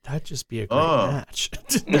 That'd just be a great match.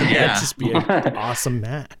 That'd just be an awesome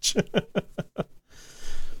match.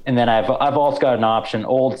 And then I've also got an option: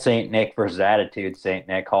 Old Saint Nick versus Attitude Saint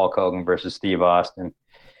Nick, Hulk Hogan versus Steve Austin.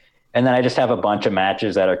 And then I just have a bunch of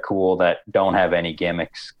matches that are cool that don't have any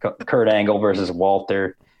gimmicks: Kurt Angle versus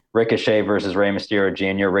Walter, Ricochet versus Rey Mysterio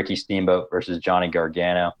Jr., Ricky Steamboat versus Johnny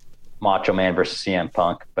Gargano, Macho Man versus CM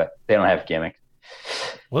Punk, but they don't have gimmicks.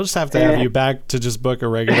 We'll just have to have you back to just book a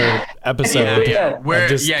regular episode. Where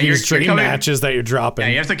just these dream matches that you're dropping.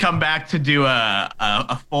 Yeah, you have to come back to do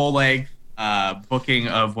a full length booking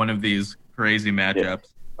of one of these crazy matchups. Yeah.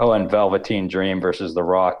 Oh, and Velveteen Dream versus The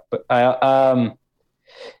Rock. But I've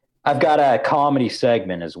got a comedy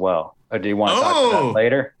segment as well. Or do you want to talk about that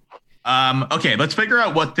later? Okay, let's figure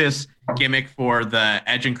out what this gimmick for the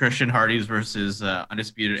Edge and Christian Hardys versus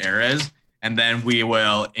Undisputed Era is, and then we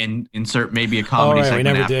will insert maybe a comedy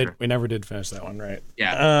segment. We never did finish that one, right?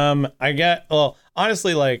 Yeah.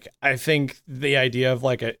 Honestly, like I think the idea of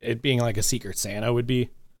like it being like a Secret Santa would be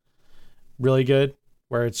really good,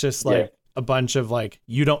 where it's just like a bunch of like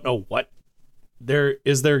you don't know what there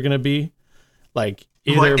gonna be, like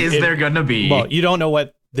what is there gonna be? Well, you don't know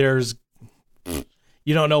what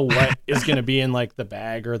you don't know what is going to be in like the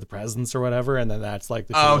bag or the presents or whatever, and then that's like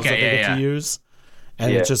the tools that they get to use,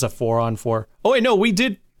 and it's just a 4-on-4. Oh wait, no, we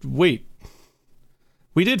did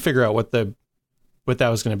figure out what that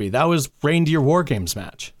was going to be. That was Reindeer War Games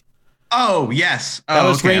match. Oh yes, that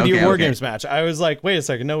was Reindeer War Games match. I was like, wait a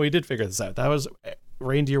second, no, we did figure this out. That was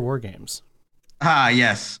Reindeer War Games. Ah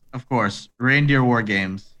yes, of course, Reindeer War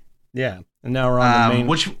Games. Yeah, and now we're on the main,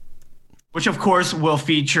 which of course will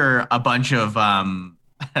feature a bunch of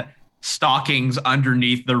stockings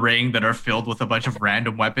underneath the ring that are filled with a bunch of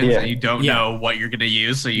random weapons and you don't know what you're going to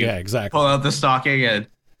use. So you pull out the stocking and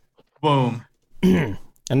boom.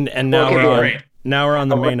 and now we're on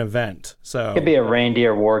the main event. So it could be a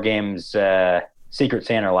Reindeer War Games Secret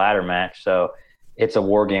Santa ladder match. So it's a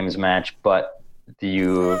War Games match, but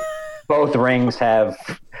both rings have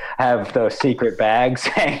those secret bags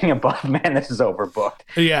hanging above. Man, this is overbooked.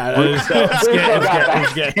 Yeah, it's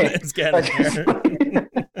getting there.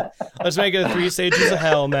 Let's make it a 3 Stages of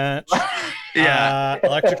Hell match. Yeah,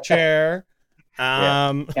 electric chair.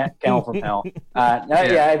 Camel from Hell.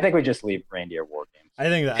 I think we just leave Reindeer War Games. I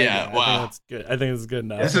think that. I think that's good. I think it's good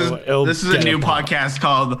enough. This is a new podcast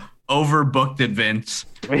called Overbooked at Vince.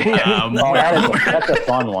 That's a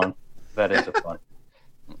fun one. That is a fun.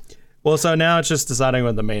 Well, so now it's just deciding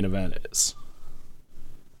what the main event is.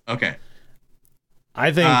 Okay.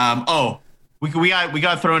 I think. We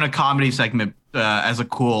got to throw in a comedy segment as a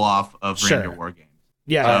cool off of Reindeer War Games.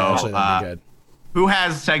 Yeah, actually that'd be good. Who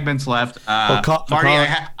has segments left? Marty,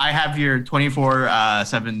 I have your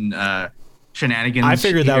 24/7 shenanigans. I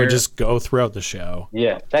figured that would just go throughout the show.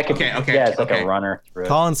 Yeah, that could. Okay. Yeah, it's like a runner through.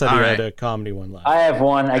 Colin said he had a comedy one left. I have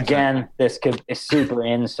one again. This is super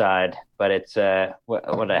inside, but it's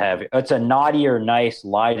what I have. It's a naughty or nice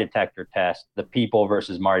lie detector test. The People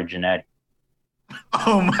versus Marty Jannetty.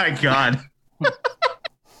 Oh my god.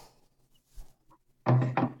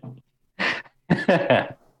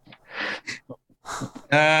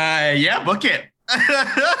 Yeah, book it.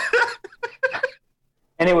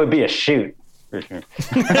 And it would be a shoot for sure.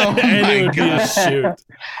 Oh And my it would be a God. shoot.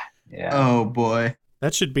 Yeah. Oh boy.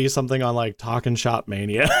 That should be something on like Talkin' Shop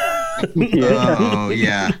Mania. Yeah. Oh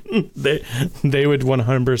yeah. They would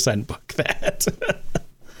 100% book that.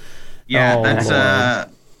 Yeah, Oh,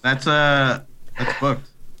 that's booked.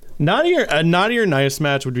 Naughty or Nice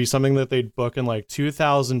match would be something that they'd book in like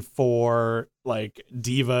 2004, like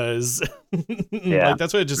Divas. Yeah. Like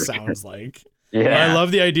that's what it just sounds like. Yeah. I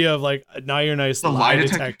love the idea of like Naughty or Nice The lie lie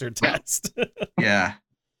detector test. Yeah,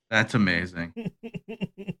 that's amazing.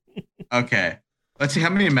 Okay, let's see how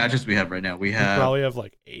many matches we have right now. We We have probably have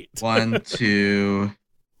like 8. 1, 2,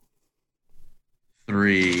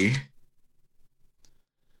 3,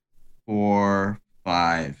 4,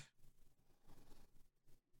 5.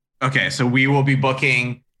 Okay, so we will be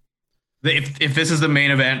booking. If this is the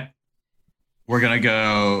main event, we're gonna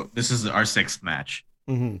go. This is our 6th match.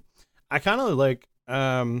 Mm-hmm. I kind of like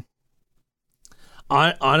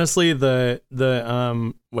honestly the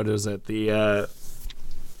what is it, the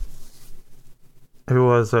who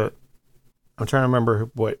was it, I'm trying to remember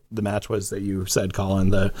what the match was that you said, Colin.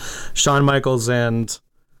 The Shawn Michaels and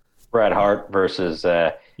Bret Hart versus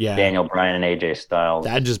yeah, Daniel Bryan and AJ Styles.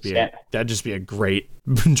 that'd just be a great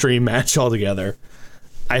dream match altogether.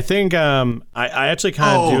 I think I actually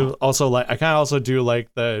kind of do also like, I kind of also do like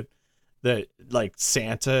the like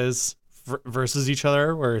Santas versus each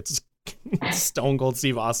other, where it's Stone Cold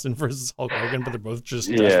Steve Austin versus Hulk Hogan, but they're both just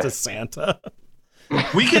dressed as Santa.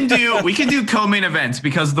 We can do co-main events,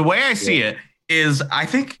 because the way I see it is, I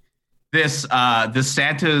think this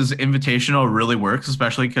Santa's Invitational really works,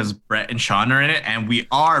 especially because Brett and Sean are in it, and we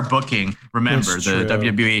are booking, remember, That's the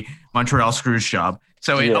true. WWE Montreal Screws Job.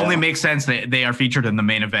 So it only makes sense that they are featured in the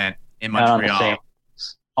main event in Montreal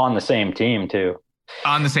on the same team too.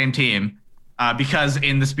 on the same team, because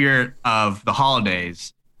in the spirit of the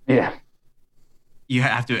holidays, Yeah. you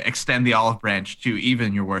have to extend the olive branch to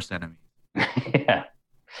even your worst enemy. Yeah.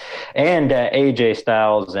 And AJ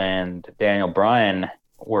Styles and Daniel Bryan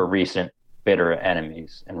were recent bitter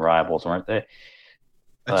enemies and rivals, weren't they?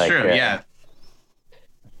 That's true. Yeah,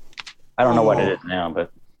 I don't know what it is now,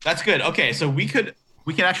 but that's good. Okay, so we could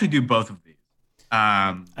actually do both of these.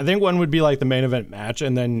 I think one would be like the main event match,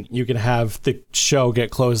 and then you could have the show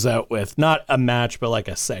get closed out with not a match, but like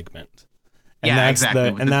a segment. And Yeah, that's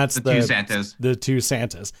exactly. that's The two Santas. The two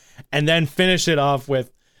Santas. And then finish it off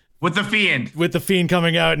with With the Fiend.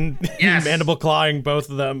 coming out and Yes. mandible clawing both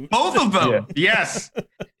of them. Both of them. Yeah. Yes.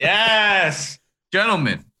 Yes.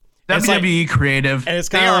 Gentlemen. It's like- WWE Creative. and it's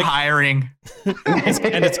they kinda are like- hiring. And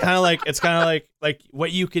it's kind of like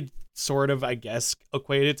what you could sort of, I guess,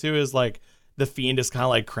 equate it to is like the Fiend is kind of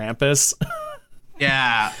like Krampus.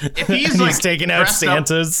 Yeah. If he's And like he's taking out dressed up-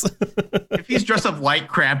 Santas. if he's dressed up like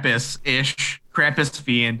Krampus-ish, Krampus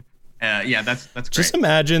Fiend, yeah, that's great. Just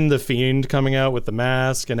imagine the Fiend coming out with the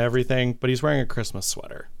mask and everything, but he's wearing a Christmas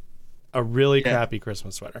sweater. A really crappy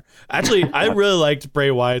Christmas sweater. Actually, I really liked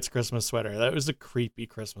Bray Wyatt's Christmas sweater. That was a creepy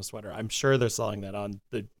Christmas sweater. I'm sure they're selling that on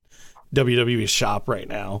the WWE shop right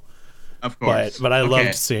now. Of course. But I Okay.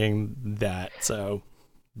 loved seeing that, so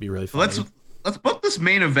it'd be really fun. Let's book this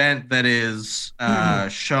main event that is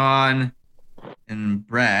Sean and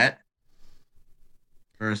Brett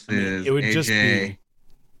versus it would AJ just be,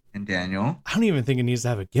 and Daniel. I don't even think it needs to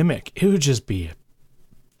have a gimmick. It would just be an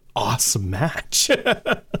awesome match.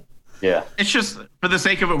 yeah. It's just, for the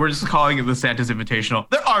sake of it, we're just calling it the Santa's Invitational.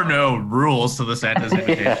 There are no rules to the Santa's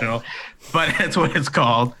Invitational, but that's what it's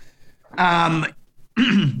called.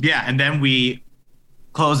 Yeah, and then we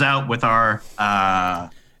close out with our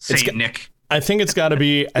Saint Nick. I think it's got to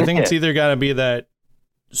be. I think it's either got to be that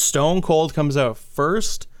Stone Cold comes out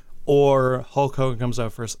first, or Hulk Hogan comes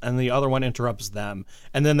out first, and the other one interrupts them,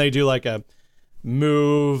 and then they do like a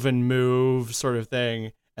move and move sort of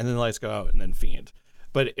thing, and then the lights go out, and then Fiend.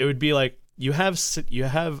 But it would be like you have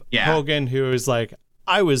Hogan, who is like,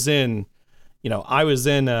 I was in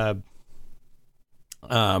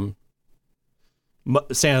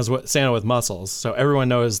Santa with muscles, so everyone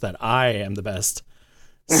knows that I am the best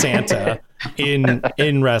Santa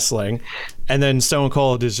in wrestling. And then Stone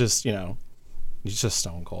Cold is just, he's just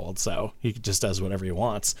Stone Cold, so he just does whatever he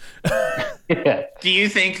wants. Yeah. Do you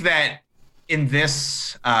think that in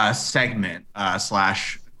this segment /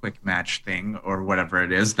 quick match thing or whatever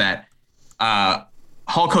it is, that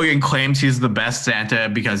Hulk Hogan claims he's the best Santa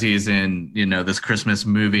because he's in this Christmas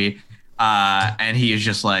movie, and he is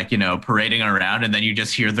just like parading around, and then you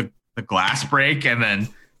just hear the glass break, and then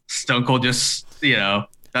Stone Cold just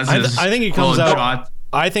does his I think he comes little out. shot.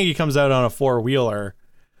 I think he comes out on a 4-wheeler,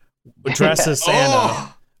 dressed as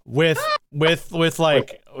Santa, with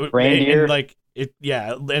like reindeer, and like it,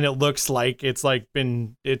 yeah, and it looks like it's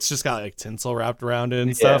just got like tinsel wrapped around it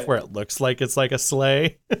and stuff, where it looks like it's like a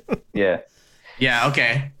sleigh. Yeah. Yeah.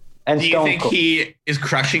 Okay. And do you think he is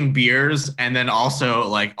crushing beers and then also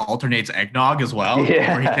like alternates eggnog as well?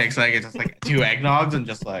 Yeah. Or he takes like it's just like 2 eggnogs and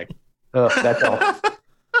just like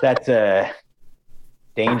that's a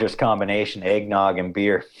dangerous combination, eggnog and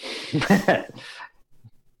beer.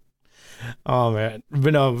 Oh man,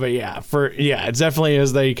 but yeah, it definitely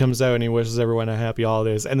is that he comes out and he wishes everyone a happy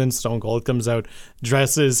holidays, and then Stone Cold comes out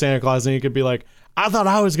dressed as Santa Claus, and he could be like, I thought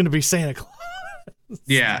I was gonna be Santa Claus.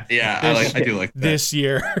 Yeah, I do like that. This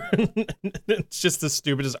year. It's just the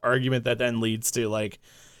stupidest argument that then leads to like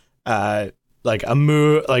a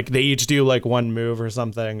move, like they each do like one move or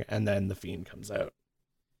something, and then the Fiend comes out.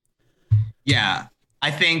 Yeah,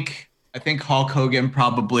 I think Hulk Hogan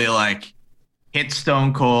probably like hits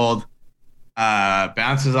Stone Cold,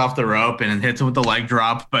 bounces off the rope and hits him with the leg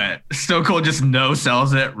drop, but Stone Cold just no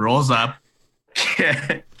sells it, rolls up,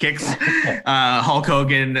 kicks Hulk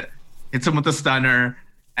Hogan, hits him with the stunner,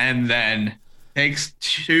 and then takes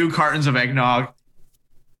 2 cartons of eggnog,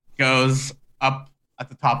 goes up at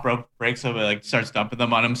the top rope, breaks them, like starts dumping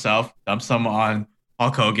them on himself, dumps them on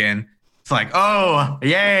Hulk Hogan. It's like, oh,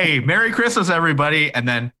 yay, Merry Christmas, everybody. And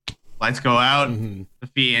then lights go out, the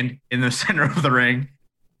Fiend in the center of the ring.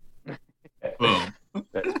 Boom.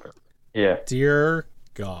 Yeah. Dear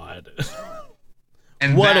God.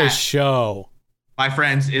 And what a show. My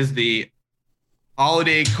friends, is the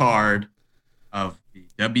holiday card of the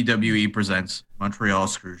WWE Presents Montreal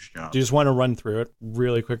Screwjob. Do you just want to run through it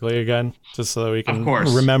really quickly again, just so that we can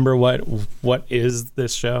remember what is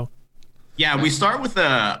this show? Yeah, we start with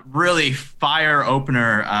a really fire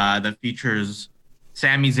opener that features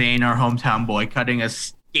Sami Zayn, our hometown boy, cutting a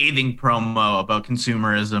scathing promo about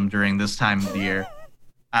consumerism during this time of the year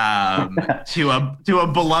to a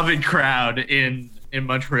beloved crowd in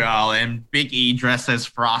Montreal, and Big E, dressed as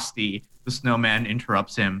Frosty the Snowman,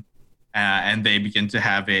 interrupts him, and they begin to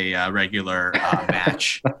have a regular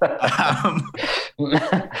match.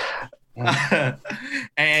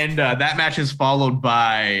 And that match is followed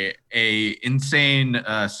by a insane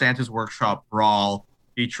Santa's Workshop brawl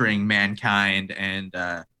featuring Mankind and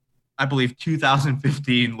I believe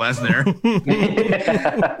 2015 Lesnar.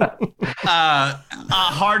 A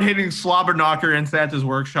hard-hitting slobber knocker in Santa's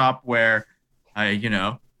Workshop where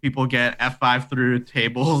people get F5 through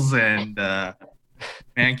tables, and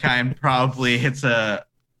Mankind probably hits a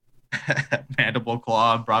mandible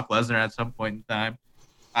claw on Brock Lesnar at some point in time.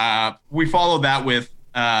 We follow that with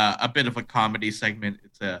a bit of a comedy segment.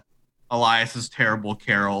 It's Elias's Terrible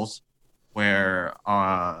Carols, where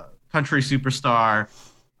country superstar,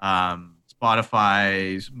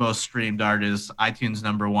 Spotify's most streamed artist, iTunes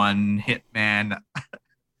 #1 hitman,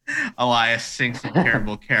 Elias sings some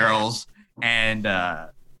terrible carols and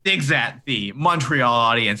digs at the Montreal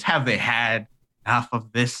audience. Have they had enough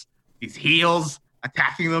of these heels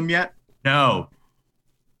attacking them yet? No.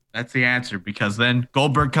 That's the answer, because then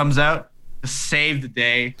Goldberg comes out to save the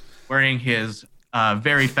day wearing his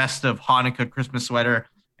very festive Hanukkah Christmas sweater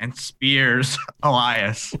and spears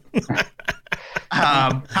Elias.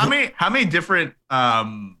 How many different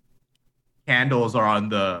candles are on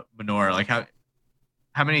the menorah? Like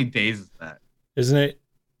how many days is that? Isn't it?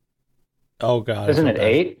 Oh God! Isn't it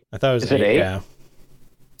 8? I thought it was 8. Yeah.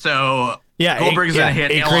 So yeah, Goldberg's gonna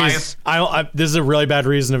hit Elias. This is a really bad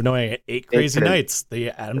reason of knowing it. 8 Crazy Nights, the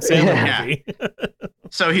Adam Sandler movie.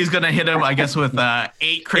 So he's gonna hit him, I guess, with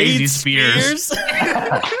 8 crazy spears.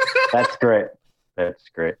 That's great. That's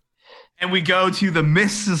great. And we go to the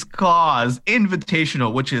Mrs. Claus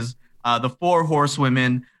Invitational, which is the 4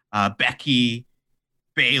 horsewomen, Becky,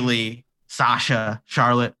 Bailey, Sasha,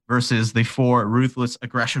 Charlotte, versus the 4 ruthless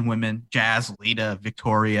aggression women, Jazz, Lita,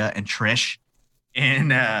 Victoria, and Trish, in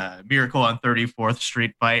Miracle on 34th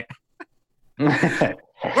Street fight. We're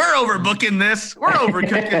overbooking this. We're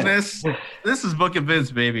overcooking this. This is Book of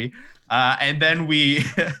Vince, baby. And then we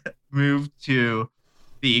move to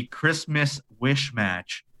the Christmas Wish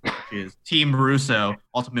match, which is Team Russo,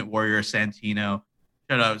 Ultimate Warrior, Santino.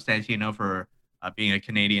 Shout out Santino for being a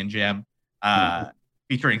Canadian gem.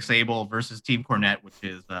 Featuring Sable versus Team Cornette, which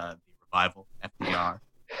is the Revival, FDR.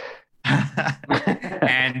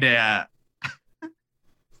 And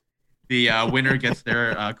the winner gets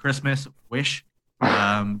their Christmas wish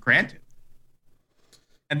granted.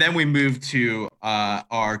 And then we move to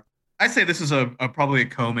I'd say this is probably a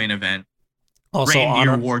co-main event. Also,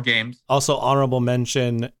 Reindeer War Games. Also, honorable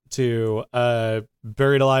mention to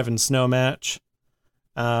Buried Alive in Snow match.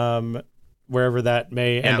 Wherever that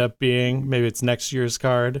may end up being. Maybe it's next year's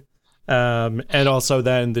card. And also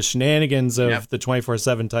then the shenanigans of the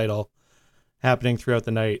 24/7 title happening throughout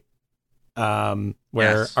the night,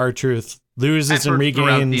 where R-Truth loses and regains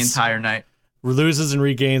throughout the entire night. Loses and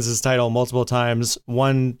regains his title multiple times.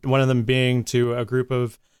 One of them being to a group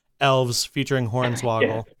of elves featuring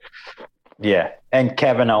Hornswoggle. Yeah, and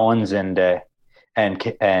Kevin Owens and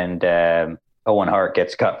Owen Hart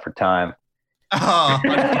gets cut for time. Oh,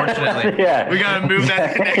 unfortunately. Yeah. We got to move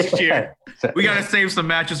that to next year. We got to save some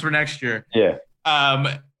matches for next year. Yeah.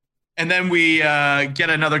 And then we get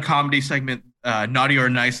another comedy segment, Naughty or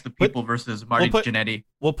Nice, the People versus Marty Jannetty.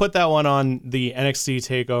 We'll put that one on the NXT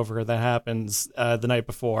takeover that happens the night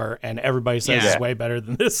before, and everybody says it's way better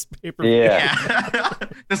than this paper. Yeah.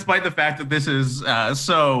 Despite the fact that this is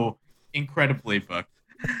so incredibly booked.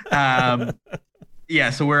 Yeah,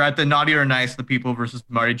 so we're at the Naughty or Nice, the People versus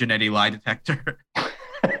Marty Jannetty lie detector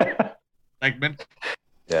segment.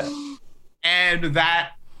 Yeah. And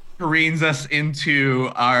that careens us into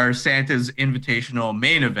our Santa's Invitational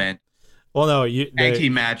main event. Well, no, tag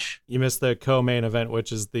team match. You missed the co-main event,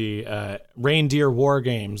 which is the Reindeer War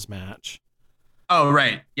Games match. Oh,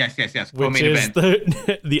 right. Yes. Co-main which is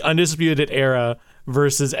event. the Undisputed Era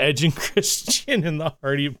versus Edge and Christian and the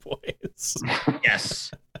Hardy Boys. Yes.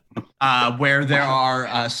 Where there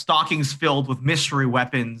are stockings filled with mystery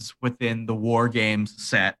weapons within the War Games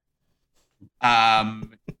set.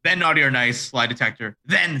 Then Naughty or Nice, lie detector.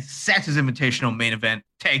 Then Santa's Invitational main event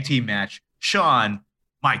tag team match. Shawn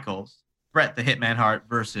Michaels, Bret the Hitman Hart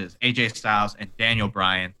versus AJ Styles and Daniel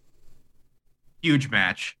Bryan. Huge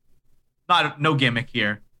match. No gimmick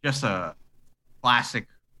here. Just a classic,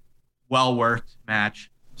 well-worked match.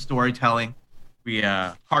 Storytelling. We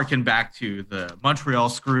harken back to the Montreal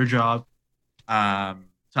Screwjob.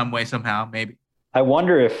 Some way, somehow, maybe. I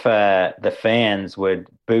wonder if the fans would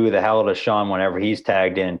boo the hell out of Shawn whenever he's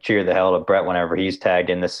tagged in and cheer the hell out of Bret whenever he's tagged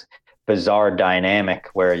in, this bizarre dynamic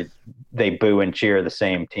where they boo and cheer the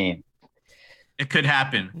same team. It could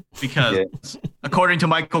happen because according to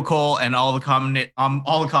Michael Cole and all the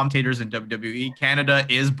commentators in WWE, Canada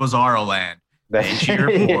is Bizarro Land. They cheer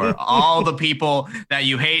for all the people that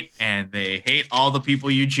you hate, and they hate all the people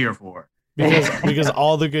you cheer for. Because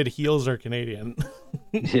all the good heels are Canadian.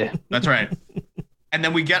 Yeah, that's right. And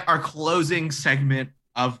then we get our closing segment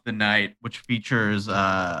of the night, which features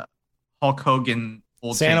Hulk Hogan,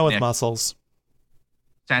 Santa with muscles.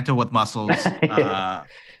 Santa with muscles.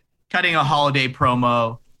 Cutting a holiday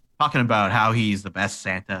promo, talking about how he's the best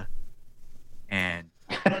Santa. And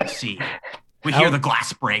we hear the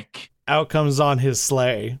glass break. Out comes on his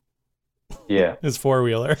sleigh. Yeah. His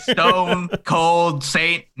four-wheeler. Stone Cold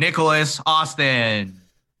St. Nicholas Austin.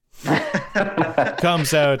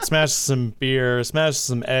 Comes out, smashes some beer, smashes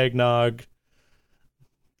some eggnog.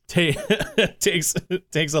 Takes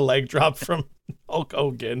a leg drop from Hulk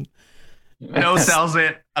Hogan. No sells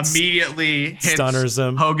it. Immediately hits stunners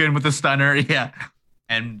him. Hogan with a stunner. Yeah.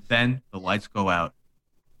 And then the lights go out.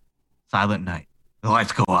 Silent night. The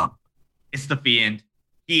lights go up. It's the Fiend.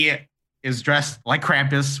 He is dressed like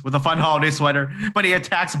Krampus with a fun holiday sweater, but he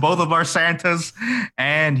attacks both of our Santas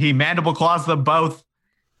and he mandible claws them both.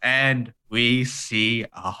 And we see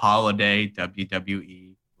a holiday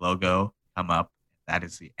WWE logo come up. That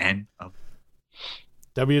is the end of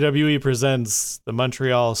WWE presents the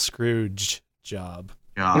Montreal Scrooge job.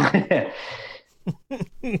 Stay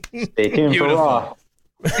tuned for Raw.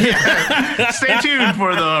 Yeah. Stay tuned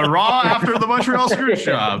for the Raw after the Montreal Scrooge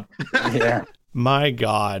job. Yeah. My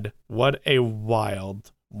God, what a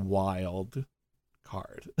wild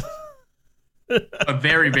card.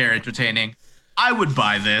 Very, very entertaining. I would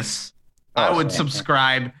buy this. I would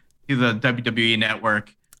subscribe to the WWE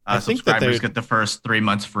Network. Subscribers get the first 3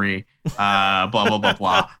 months free. Blah blah blah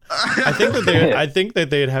blah. I think that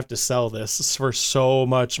they'd have to sell this for so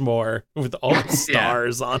much more with all the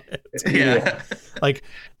stars on it. Yeah, like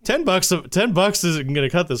 $10 isn't gonna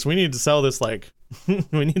cut this. We need to sell this like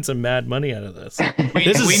we need some mad money out of this.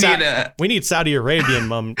 We need Saudi Arabian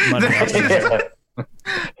money.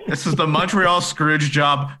 This is the Montreal Scrooge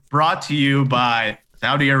job brought to you by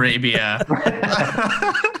Saudi Arabia.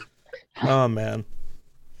 Oh man.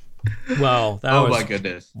 Wow, that was my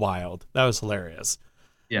goodness. Wild. That was hilarious.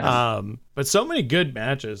 Yeah. But so many good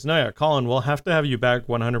matches. No, yeah, Colin, we'll have to have you back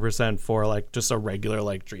 100% for like just a regular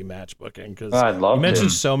like dream match booking because you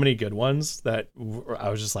mentioned so many good ones that I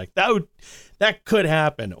was just like that could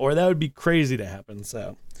happen or that would be crazy to happen.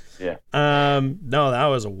 So yeah. No, that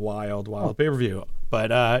was a wild pay-per-view.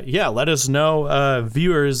 But yeah, let us know,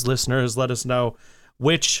 viewers, listeners, let us know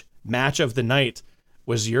which match of the night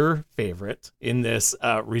was your favorite in this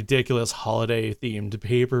ridiculous holiday themed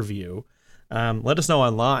pay-per-view. Let us know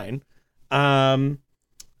online.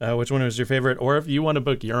 which one was your favorite, or if you want to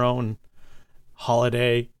book your own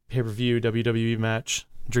holiday pay-per-view WWE match,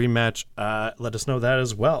 dream match, let us know that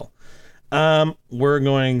as well. We're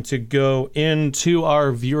going to go into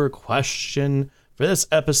our viewer question for this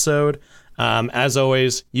episode. As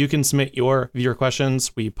always, you can submit your viewer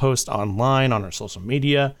questions. We post online on our social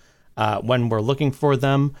media when we're looking for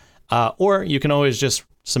them, or you can always just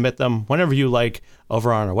submit them whenever you like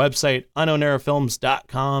over on our website,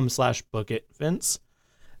 unknownarafilms.com/bookitvince.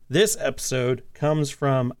 This episode comes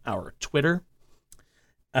from our Twitter.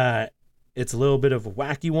 It's a little bit of a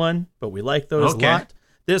wacky one, but we like those a lot.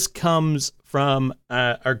 This comes from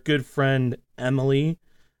our good friend Emily,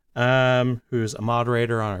 who's a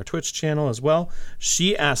moderator on our Twitch channel as well.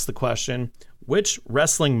 She asked the question, which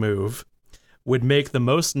wrestling move would make the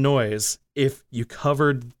most noise if you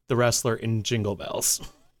covered the wrestler in Jingle Bells?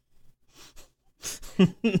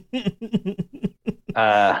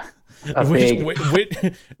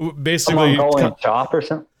 Basically, chop or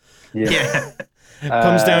something. Yeah.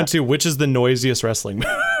 Comes down to which is the noisiest wrestling move.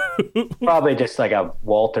 Probably just like a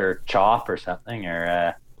Walter chop or something,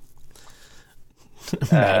 or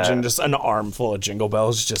imagine just an armful of Jingle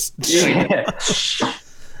Bells, just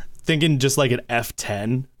thinking just like an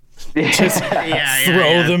F10. Just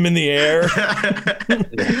throw them in the air.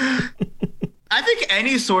 I think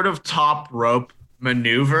any sort of top rope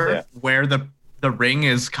maneuver where the ring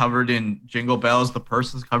is covered in Jingle Bells, the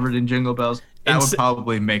person's covered in Jingle Bells, that would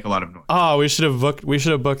probably make a lot of noise. Oh, we should have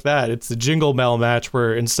booked that. It's the Jingle Bell match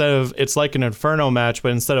where it's like an Inferno match,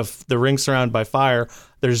 but instead of the ring surrounded by fire,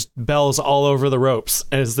 there's bells all over the ropes,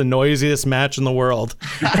 and it's the noisiest match in the world.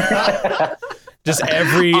 Just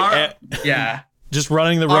just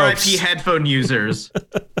running the ropes. RIP headphone users.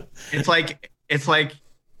 It's like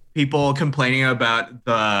people complaining about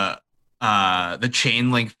the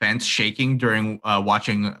chain link fence shaking during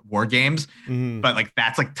watching war games, but like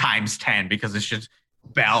that's like times 10 because it's just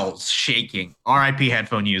bells shaking. RIP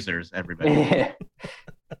headphone users, everybody.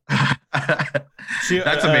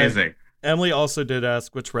 That's amazing. Emily also did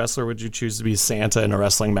ask which wrestler would you choose to be Santa in a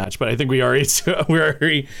wrestling match, but I think we already chose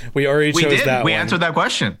that. We answered that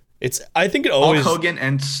question. I think it always Hulk Hogan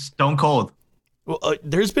and Stone Cold. Well,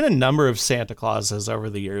 there's been a number of Santa Clauses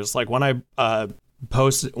over the years. Like when I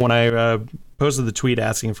posted the tweet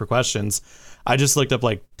asking for questions, I just looked up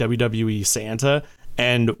like WWE Santa,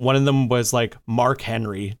 and one of them was like Mark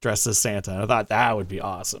Henry dressed as Santa. And I thought that would be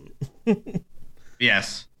awesome.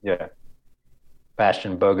 Yes. Yeah.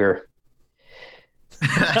 Bastion Booger.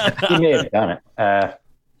 He may have done it.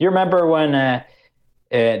 You remember when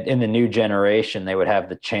in the new generation they would have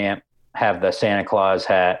the champ have the Santa Claus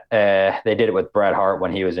hat? They did it with Bret Hart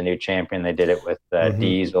when he was a new champion. They did it with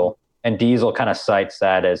Diesel. And Diesel kind of cites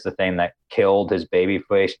that as the thing that killed his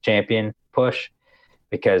babyface champion push,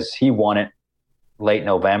 because he won it late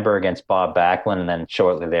November against Bob Backlund, and then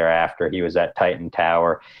shortly thereafter he was at Titan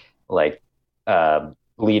Tower, like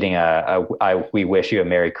leading a "We wish you a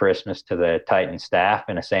Merry Christmas" to the Titan staff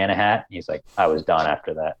in a Santa hat. He's like, I was done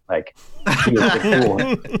after that. Like, he was the cool.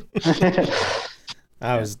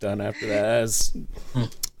 I was done after that.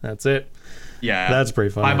 That's it. Yeah, that's pretty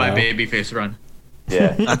funny. Bye babyface run.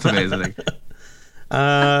 Yeah, that's amazing.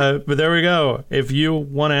 But there we go. If you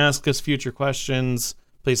want to ask us future questions,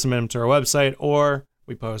 please submit them to our website, or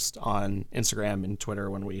we post on Instagram and Twitter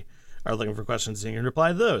when we are looking for questions, and you can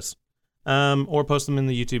reply to those. Or post them in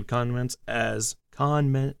the YouTube comments as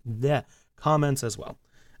comments as well.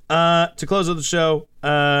 To close out the show,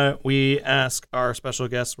 we ask our special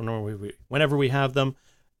guests whenever we have them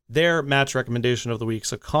their match recommendation of the week.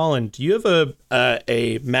 So, Colin, do you have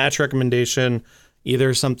a match recommendation?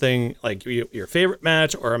 Either something like your favorite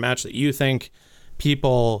match or a match that you think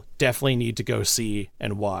people definitely need to go see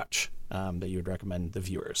and watch that you would recommend the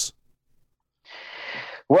viewers?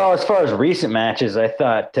 Well, as far as recent matches, I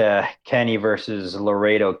thought Kenny versus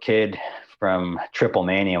Laredo Kid from Triple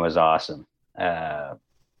Mania was awesome. As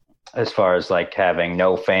far as like having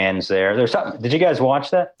no fans there, there's something. Did you guys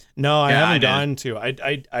watch that? No, I haven't gone to. I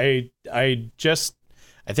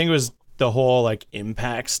think it was the whole like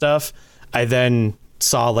Impact stuff. I then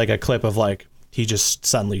saw like a clip of like he just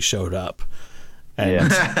suddenly showed up and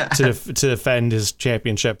to defend his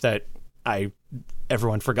championship that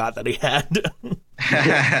everyone forgot that he had.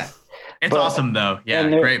 It's awesome though. Yeah,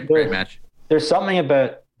 great match. There's something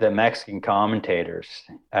about the Mexican commentators.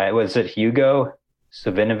 Was it Hugo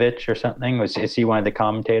Savinovich or something? Is he one of the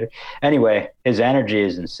commentators? Anyway, his energy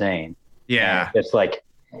is insane. Yeah, it's like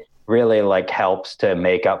really like helps to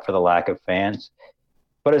make up for the lack of fans.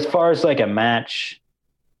 But as far as like a match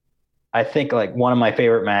I think like one of my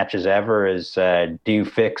favorite matches ever is Do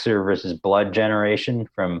Fixer versus Blood Generation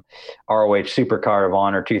from ROH Supercard of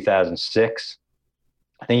Honor 2006.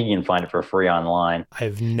 I think you can find it for free online.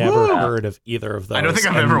 I've never heard of either of those. I don't think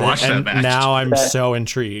I've ever watched that match. Now I'm so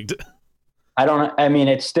intrigued. I mean,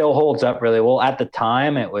 it still holds up really well. At the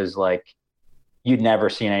time, it was like you'd never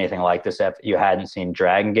seen anything like this if you hadn't seen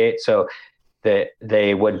Dragon Gate. So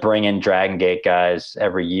they would bring in Dragon Gate guys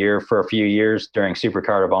every year for a few years during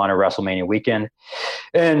Supercard of Honor WrestleMania weekend.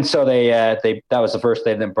 And so that was the first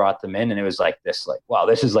day that brought them in. And it was like this, like, wow,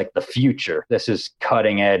 this is like the future. This is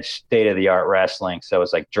cutting edge, state of the art wrestling. So it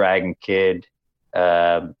was like Dragon Kid. Who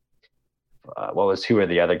are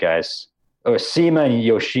the other guys? Oh, Sema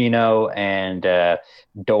Yoshino and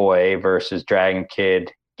Doi versus Dragon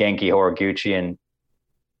Kid, Genki Horiguchi, and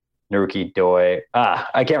Naruki Doi.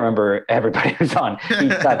 I can't remember everybody who's on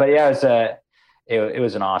each side, but yeah, it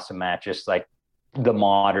was an awesome match. Just like the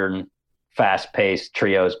modern, fast-paced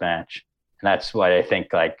trios match, and that's what I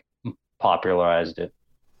think like popularized it.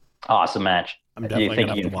 Awesome match. Do you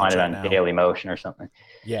think you can find it on Daily Motion or something?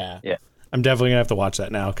 Yeah. I'm definitely gonna have to watch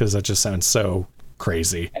that now because that just sounds so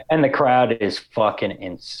crazy. And the crowd is fucking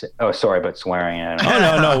insane. Oh, sorry about swearing.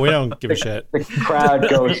 No, we don't give a shit. The crowd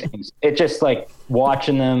goes. It's just like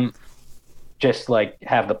watching them. Just like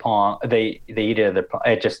have the palm, they eat it. The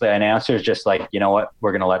announcer's just like, you know what,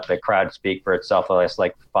 we're gonna let the crowd speak for itself for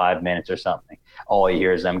like 5 minutes or something. All you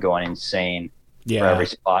hear is them going insane for every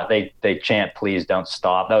spot. They chant, "Please don't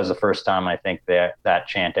stop." That was the first time I think that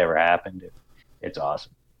chant ever happened. It's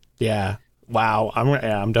awesome. Yeah. Wow.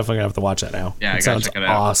 I'm definitely gonna have to watch that now. Yeah, it sounds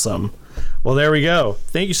awesome. Well, there we go.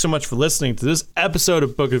 Thank you so much for listening to this episode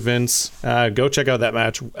of Book of Vince. Go check out that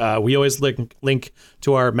match. We always link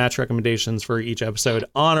to our match recommendations for each episode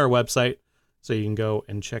on our website, so you can go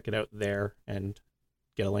and check it out there and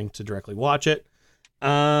get a link to directly watch it.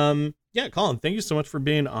 Colin, thank you so much for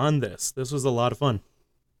being on this. This was a lot of fun.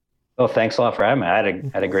 Oh, thanks a lot for having me. I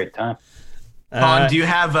had a great time. Colin, do you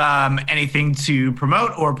have anything to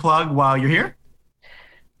promote or plug while you're here?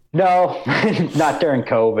 No, not during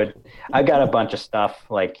COVID. I got a bunch of stuff,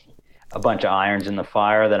 like a bunch of irons in the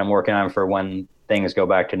fire that I'm working on for when things go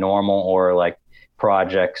back to normal, or like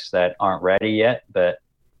projects that aren't ready yet. But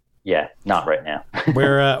yeah, not right now.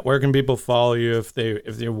 Where can people follow you if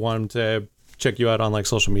they want to check you out on like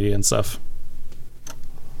social media and stuff?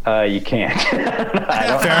 You can't.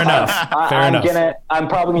 Fair enough. I'm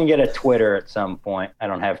probably gonna get a Twitter at some point. I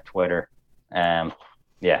don't have Twitter.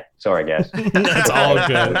 Yeah, sorry guys. It's all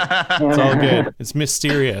good. It's all good. It's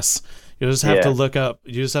mysterious. You just have to look up.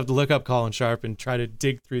 You just have to look up Colin Sharp and try to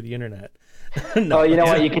dig through the internet. No, you know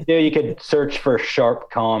what you could do? You could search for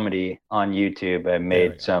Sharp Comedy on YouTube. I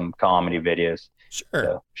made some comedy videos. Sure.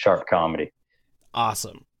 So, Sharp Comedy.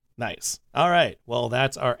 Awesome. Nice. All right. Well,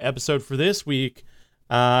 that's our episode for this week.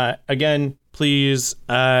 Again, please.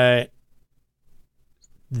 I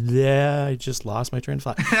just lost my train of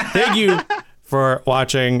thought. Thank you for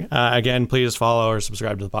watching. Again, please follow or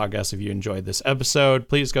subscribe to the podcast if you enjoyed this episode.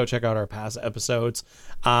 Please go check out our past episodes.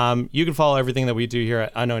 You can follow everything that we do here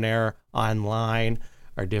at Unknown Era online,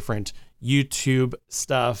 our different YouTube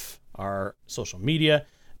stuff, our social media.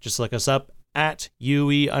 Just look us up at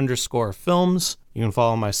UE_films. You can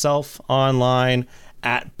follow myself online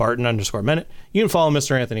at Barton_Minute. You can follow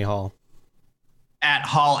Mr. Anthony Hall at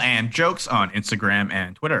Hall and Jokes on Instagram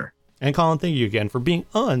and Twitter. And Colin, thank you again for being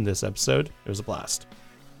on this episode. It was a blast.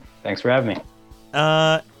 Thanks for having me.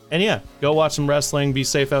 And yeah, go watch some wrestling. Be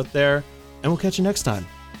safe out there. And we'll catch you next time.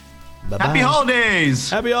 Bye-bye. Happy holidays!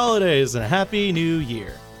 Happy holidays and a happy new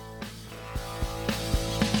year.